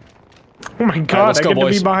 Oh my god, let's I go, get to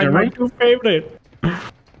boys. be behind my 2 favorite.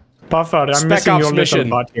 Puff out, I'm Spec missing Ops your mission.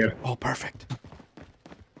 little bot here. Oh, perfect.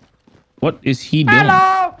 What is he doing?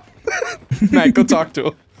 Hello! Matt, go talk to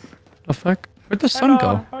him. The fuck? Where'd the sun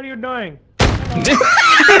go? How are you doing?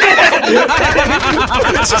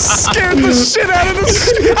 Just scared the shit out of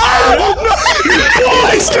the Oh, no!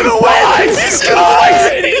 He's gonna win! He's gonna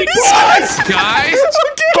win! Guys? Are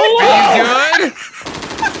you good?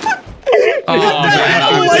 Oh, man.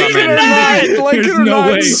 Like it There's or no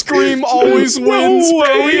not, way. Scream always wins,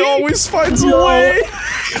 bro. He always finds a way.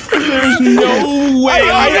 There's no way.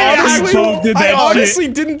 I honestly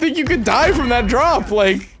didn't think you could die from that drop.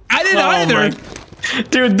 Like, I didn't Oh either. my-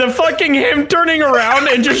 Dude, the fucking him turning around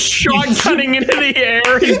and just shotgunning into the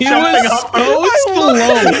air. He's He jumping was up. so slow.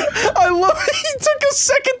 I love it. He took a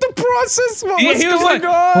second to process what Yeah, was he was going like,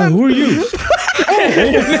 on. "Oh, who are you?"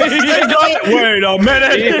 Wait a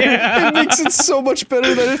minute. It makes it so much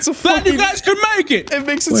better that it's a Glad fucking. you guys could make it. It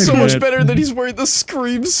makes it Wait so a much minute. better that he's wearing the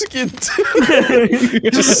Scream skin too.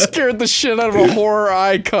 Just scared the shit out of a horror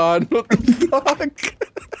icon. What the fuck?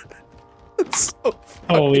 That's so funny.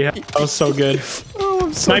 Holy hell, that was so good. Oh,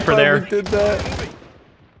 I'm so Sniper glad there. we did that.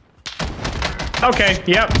 Okay,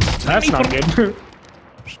 yep. That's not good. Where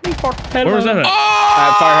was that at?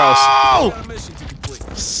 At Firehouse.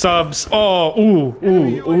 Subs. Oh, ooh.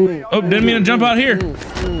 Oh, didn't mean to jump out here.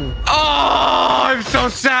 Oh, I'm so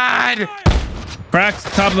sad. Cracks,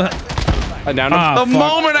 top of the... I downed him. Ah, The fuck.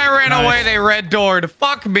 moment I ran Nice. away, they red doored.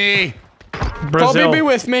 Fuck me. Bobby, Brazil. be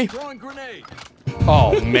with me. Throwing grenade.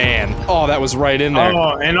 Oh, man. Oh, that was right in there.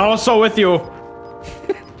 Oh, and also with you.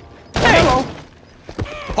 Hello.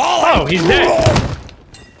 Oh, he's dead.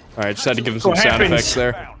 All right, just had to give him some What sound happens? effects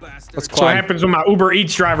there. Let's That's what climb. happens when my Uber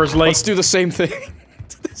Eats driver's late. Let's do the same thing.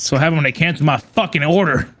 So having when they cancel my fucking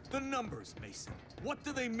order. The numbers, Mason. What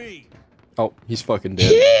do they mean? Oh, he's fucking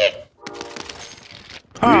dead.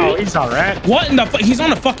 Oh, he's alright. What in the fuck? He's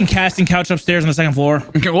on the fucking casting couch upstairs on the 2nd floor.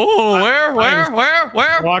 Whoa, where?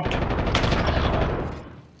 Walked.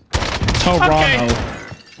 Toronto.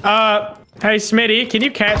 Hey, Smitty, can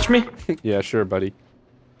you catch me? Yeah, sure, buddy.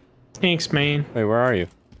 Thanks, man. Wait, where are you?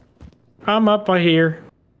 I'm up here.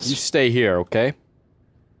 You stay here, okay?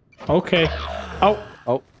 Okay. Oh.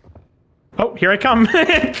 Oh. Oh, here I come.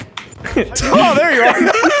 Oh, there you are.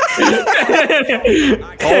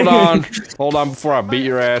 Hold on. Hold on before I beat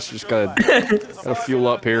your ass. Just gotta fuel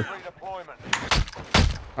up here.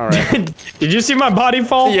 All right. Did you see my body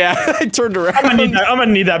fall? Yeah, I turned around. I'm gonna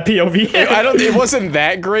need that POV. It wasn't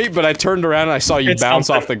that great, but I turned around and I saw you bounce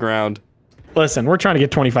off the ground. Listen, we're trying to get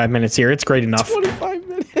 25 minutes here. It's great enough. 25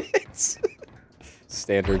 minutes.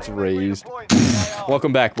 Standards raised.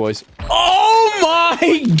 Welcome back, boys. Oh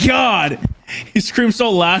my god! He screamed so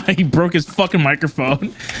loud he broke his fucking microphone.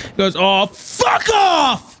 He goes, "Oh, fuck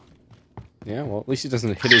off!" Yeah, well, at least he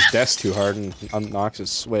doesn't hit his desk too hard and unknocks his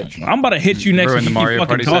switch. I'm about to hit you next Ruin to the Mario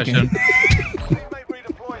Party session.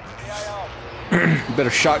 You better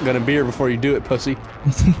shotgun a beer before you do it, pussy.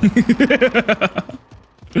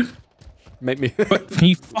 Make me Can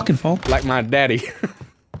you fucking fall? like my daddy.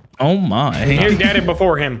 Oh my. His daddy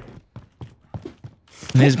before him.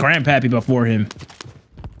 And his grandpappy before him.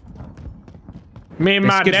 Me and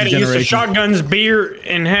my Skip the daddy used to generation. shotguns beer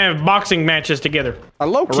and have boxing matches together. I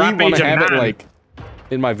low-key want Rampage to of have it 9. like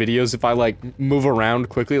in my videos if I like move around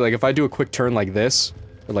quickly, like if I do a quick turn like this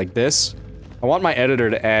or like this, I want my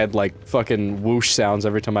editor to add like fucking whoosh sounds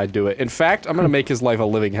every time I do it. In fact, I'm gonna make his life a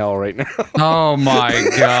living hell right now. Oh my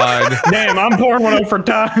god. Damn, I'm pouring one out for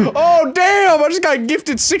time. Oh damn! I just got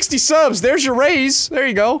gifted 60 subs. There's your raise. There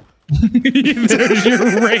you go. There's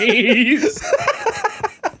your raise.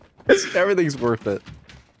 Everything's worth it.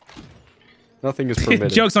 Nothing is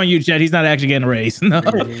permitted. Joke's on you, Chad. He's not actually getting a raise. No.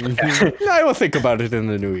 I will think about it in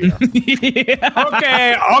the new year.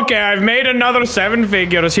 Okay, I've made another 7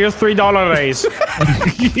 figures. Here's $3 raise.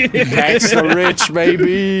 Tax the rich,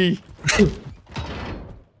 baby.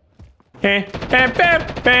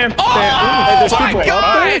 Oh there's my people up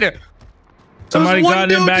god! Somebody There's one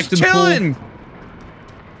got him dude back just to the pool. chilling.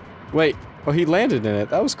 Wait. Oh, he landed in it.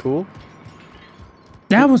 That was cool.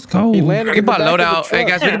 That was cold. He landed We in can the buy back of loadout. the Hey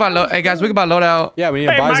truck. guys, we can buy we can buy loadout. Yeah, we need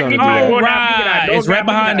a buy zone to do Oh, that. we're Right. It's right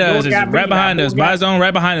behind us. It's right behind us. Buy zone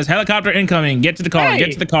right behind us. Helicopter incoming. Get to the car. Hey.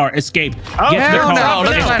 Get to the car. Escape. Oh, Get to the hell car. no.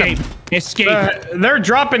 Let's let Escape. Escape. They're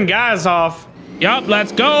dropping guys off. Yup.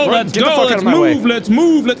 Let's go. Bro, Let's get the go. fuck out Let's of my way. move. Let's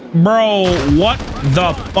move. Let's. Bro, what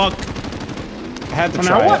the fuck? I had to Now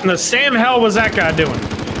try what it. in the Sam hell was that guy doing?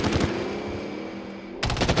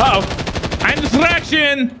 Uh-oh. I'm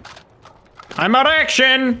distraction. I'm out of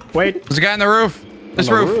action. Wait, There's a guy on the roof. This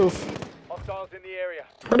On the roof. Hostiles in the area.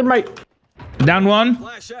 where did my... Down one.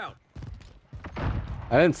 Flash out.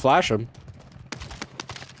 I didn't flash him.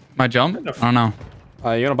 My jump? I don't know.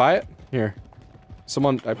 You gonna buy it? Here.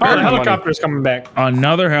 Someone. I Oh, paid the my money. helicopter's coming back.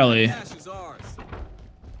 Another heli. Cash is ours.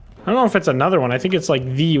 I don't know if it's another one. I think it's like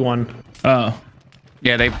the one. Oh.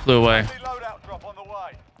 Yeah, they flew away. Loadout drop on the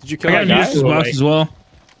way. Did you I kill got that used guy? this box as well.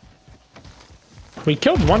 We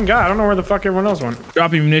killed one guy. I don't know where the fuck everyone else went.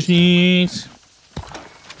 Dropping munitions.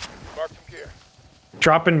 Mark some gear.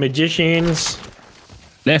 Dropping magicians.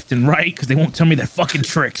 Left and right because they won't tell me their fucking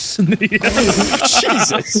tricks.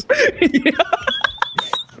 Jesus.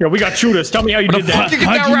 Yo, we got shooters. Tell me how you did fuck that. you get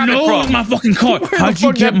How'd that you rabbit know from? it was my fucking card? Where How'd the you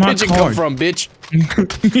fuck get that my pigeon come card? from, bitch? You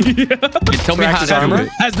tell me how Cracked his to do armor? it.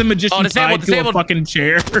 As the magician Oh, disabled, tied to a disabled. fucking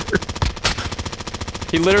chair.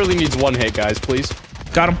 He literally needs one hit, guys, please.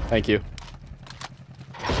 Got him. Thank you.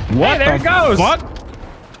 What? there the it goes. Fuck?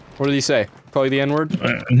 What did he say? Probably the N-word?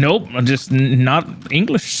 Nope. Just not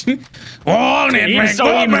English. Oh, He's so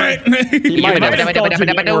ignorant. He might have. Might have called you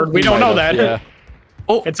the N-word. We don't know that. Yeah.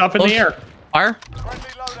 Oh, It's up in the air. Fire?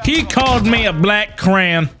 He called me a black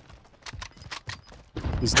crayon.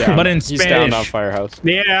 He's down. But in He's down Spanish. on Firehouse.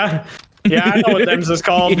 Yeah. Yeah, I know what them's is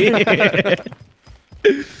called.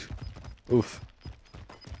 Oof.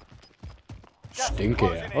 Stinky.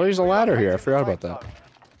 Oh, there's a ladder here. I forgot about that.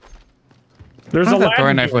 There's I a thought that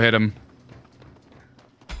throwing ladder. knife will hit him.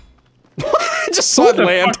 I just saw it the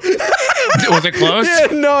land. Was it close? Yeah,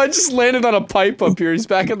 no, I just landed on a pipe up here. He's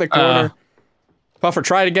back in the corner. Puffer,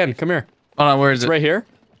 try it again. Come here. Hold on, where is It's it? right here.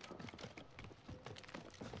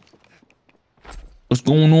 What's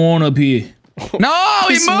going on up here? No,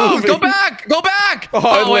 he He's moved! Go moving. back! Go back!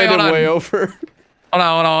 Oh, it wait, landed hold on. way over. Hold on,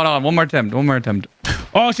 hold on, hold on. One more attempt. One more attempt.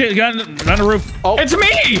 Oh shit! Got on the roof. It's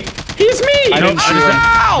me! He's me! I didn't shoot him.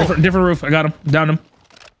 Ow! Different roof. I got him. Down him.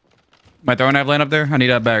 My throwing knife land up there? I need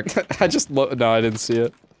that back. I just no, I didn't see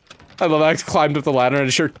it. I love I climbed up the ladder and I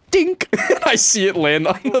just heard dink. I see it land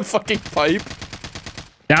on the fucking pipe.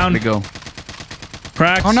 Down. Where'd it go?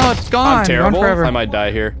 Cracks. Oh no, it's gone. I'm terrible. Gone forever. I might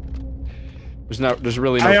die here. There's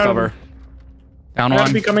really no I, cover. Down I gotta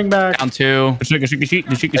one. be coming back. Down two. I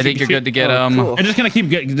think you're good to get cool. They're just gonna keep.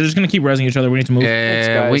 They're just gonna keep rezzing each other. We need to move.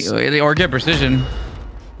 Yeah, Thanks, or get precision.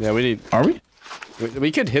 Yeah, we need. Are we?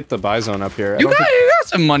 We could hit the buy zone up here. I You don't got, think- you got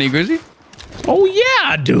some money, Grizzy. Oh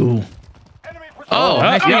yeah, I do. Enemy Oh,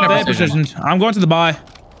 nice I being got a that precision. precision. I'm going to the buy.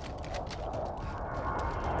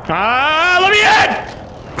 Ah, let me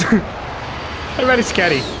in! Very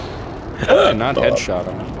scary. Oh, not headshot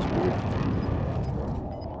him.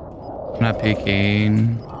 I'm not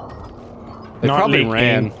peeking. They Not probably leaking.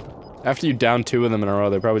 ran. After you down 2 of them in a row,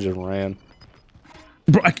 they probably just ran.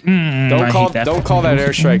 Bro, Don't call that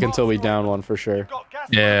airstrike until we down one for sure.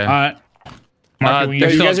 Yeah. Mark, They're you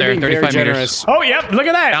still guys up are there, being very 35 meters. generous. Oh, yep. Look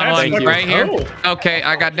at that. Down That's one Thank you. right here. Oh. Okay,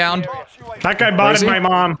 I got downed. That guy botted my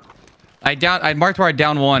mom. I marked where I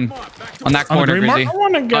downed one on that corner, green mark? Grizzy. I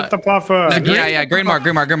want to get the puffer. Yeah, green mark.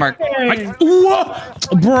 What?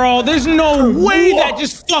 Bro, there's no way that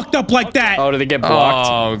just fucked up like that. Oh, did they get blocked?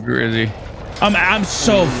 Oh, Grizzy. I'm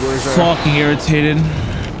so fucking irritated.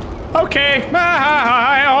 Okay. Dude,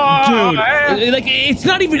 like, it's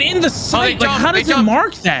not even in the sight. Like, how does it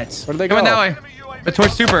mark that? Where did they go? Coming that way.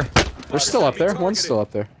 Towards super. They're still up there. One's still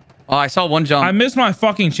up there. Oh, I saw one jump. I missed my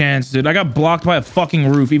fucking chance, dude. I got blocked by a fucking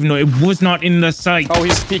roof, even though it was not in the sight. Oh,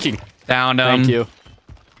 he's peeking. Downed him. Thank you.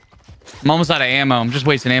 I'm almost out of ammo. I'm just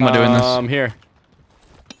wasting ammo doing this. Here.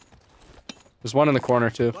 There's one in the corner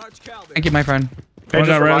too. Thank you, my friend. They One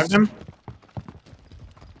just got revived res. him.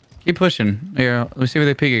 Keep pushing. Here, let's see where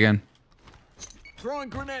they peek again. Throwing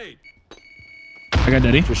grenade. I got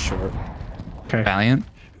Daddy. Just short. Okay. Valiant.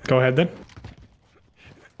 Go ahead then.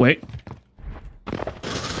 Wait.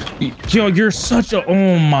 Yo, you're such a...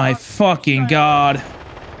 Oh my fucking god.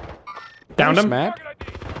 Downed him. Matt.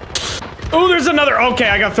 Oh, there's another. Okay,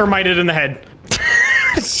 I got thermited in the head.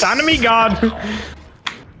 Down to me, God.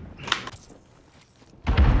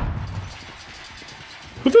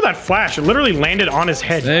 Who threw that flash? It literally landed on his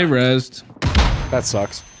head. They rezzed. That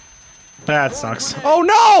sucks. That sucks. Oh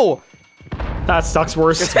no! That sucks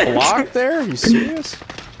worse. Blocked there? You serious?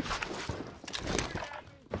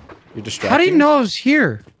 You're distracted. How do you know I was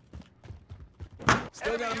here?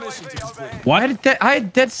 Still got a mission to complete. What? I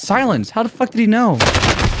had dead silence. How the fuck did he know?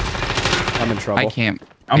 I'm in trouble. I can't.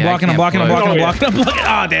 I'm yeah, I blocking, I'm can't blocking, I'm push. blocking, I'm blocking, I'm blocking.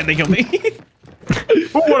 Ah, damn, they killed me.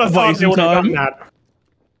 Who would have thought they would have done Wasting that?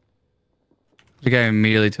 The guy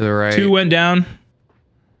immediately to the right. 2 went down.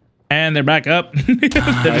 And they're back up. They're He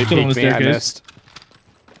just still on the peeked me, I staircase. missed.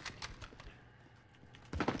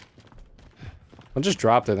 One just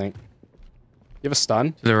dropped, I think. You have a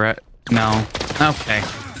stun? To the right. No. Okay.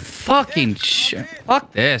 Fucking shit.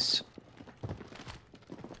 Fuck this.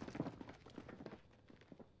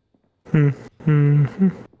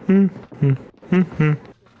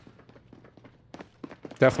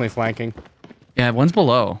 Definitely flanking. Yeah, one's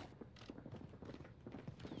below.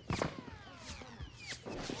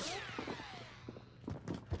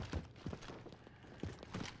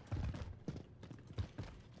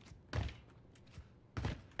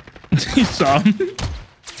 You saw him.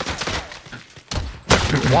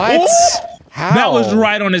 What? How? That was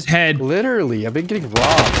right on his head. Literally, I've been getting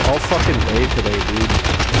robbed all fucking day today, dude.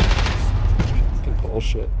 Fucking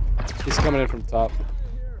bullshit. He's coming in from top.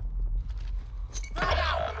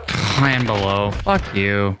 I am below. Fuck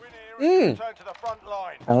you. Return to the front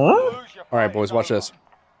line. All right, boys, watch this.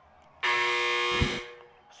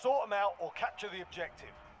 Sort them out or capture the objective.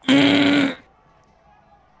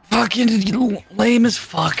 Fucking lame as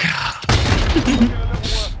fuck.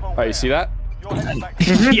 All right, you see that?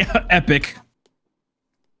 Yeah, epic.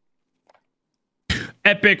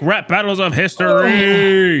 Epic rap battles of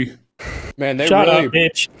history. Man, they Shut really, up,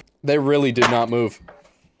 bitch. they really did not move.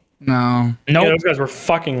 No. Yeah, Nope. those guys were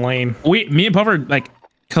fucking lame. Me and Puffer, like,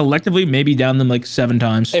 collectively maybe down them like 7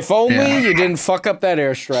 times. If only you didn't fuck up that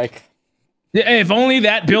airstrike. If only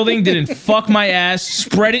that building didn't fuck my ass,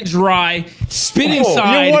 spread it dry, spit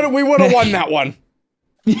inside. We would have won that one.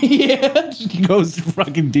 Yeah, just goes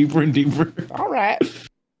fucking deeper and deeper. All right.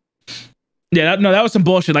 Yeah, that was some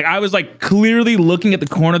bullshit. Like, I was like clearly looking at the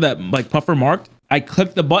corner that like Puffer marked. I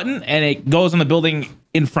clicked the button and it goes on the building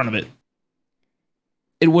in front of it.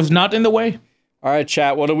 It was not in the way. All right,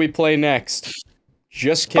 chat. What do we play next?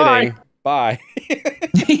 Just kidding. Bye.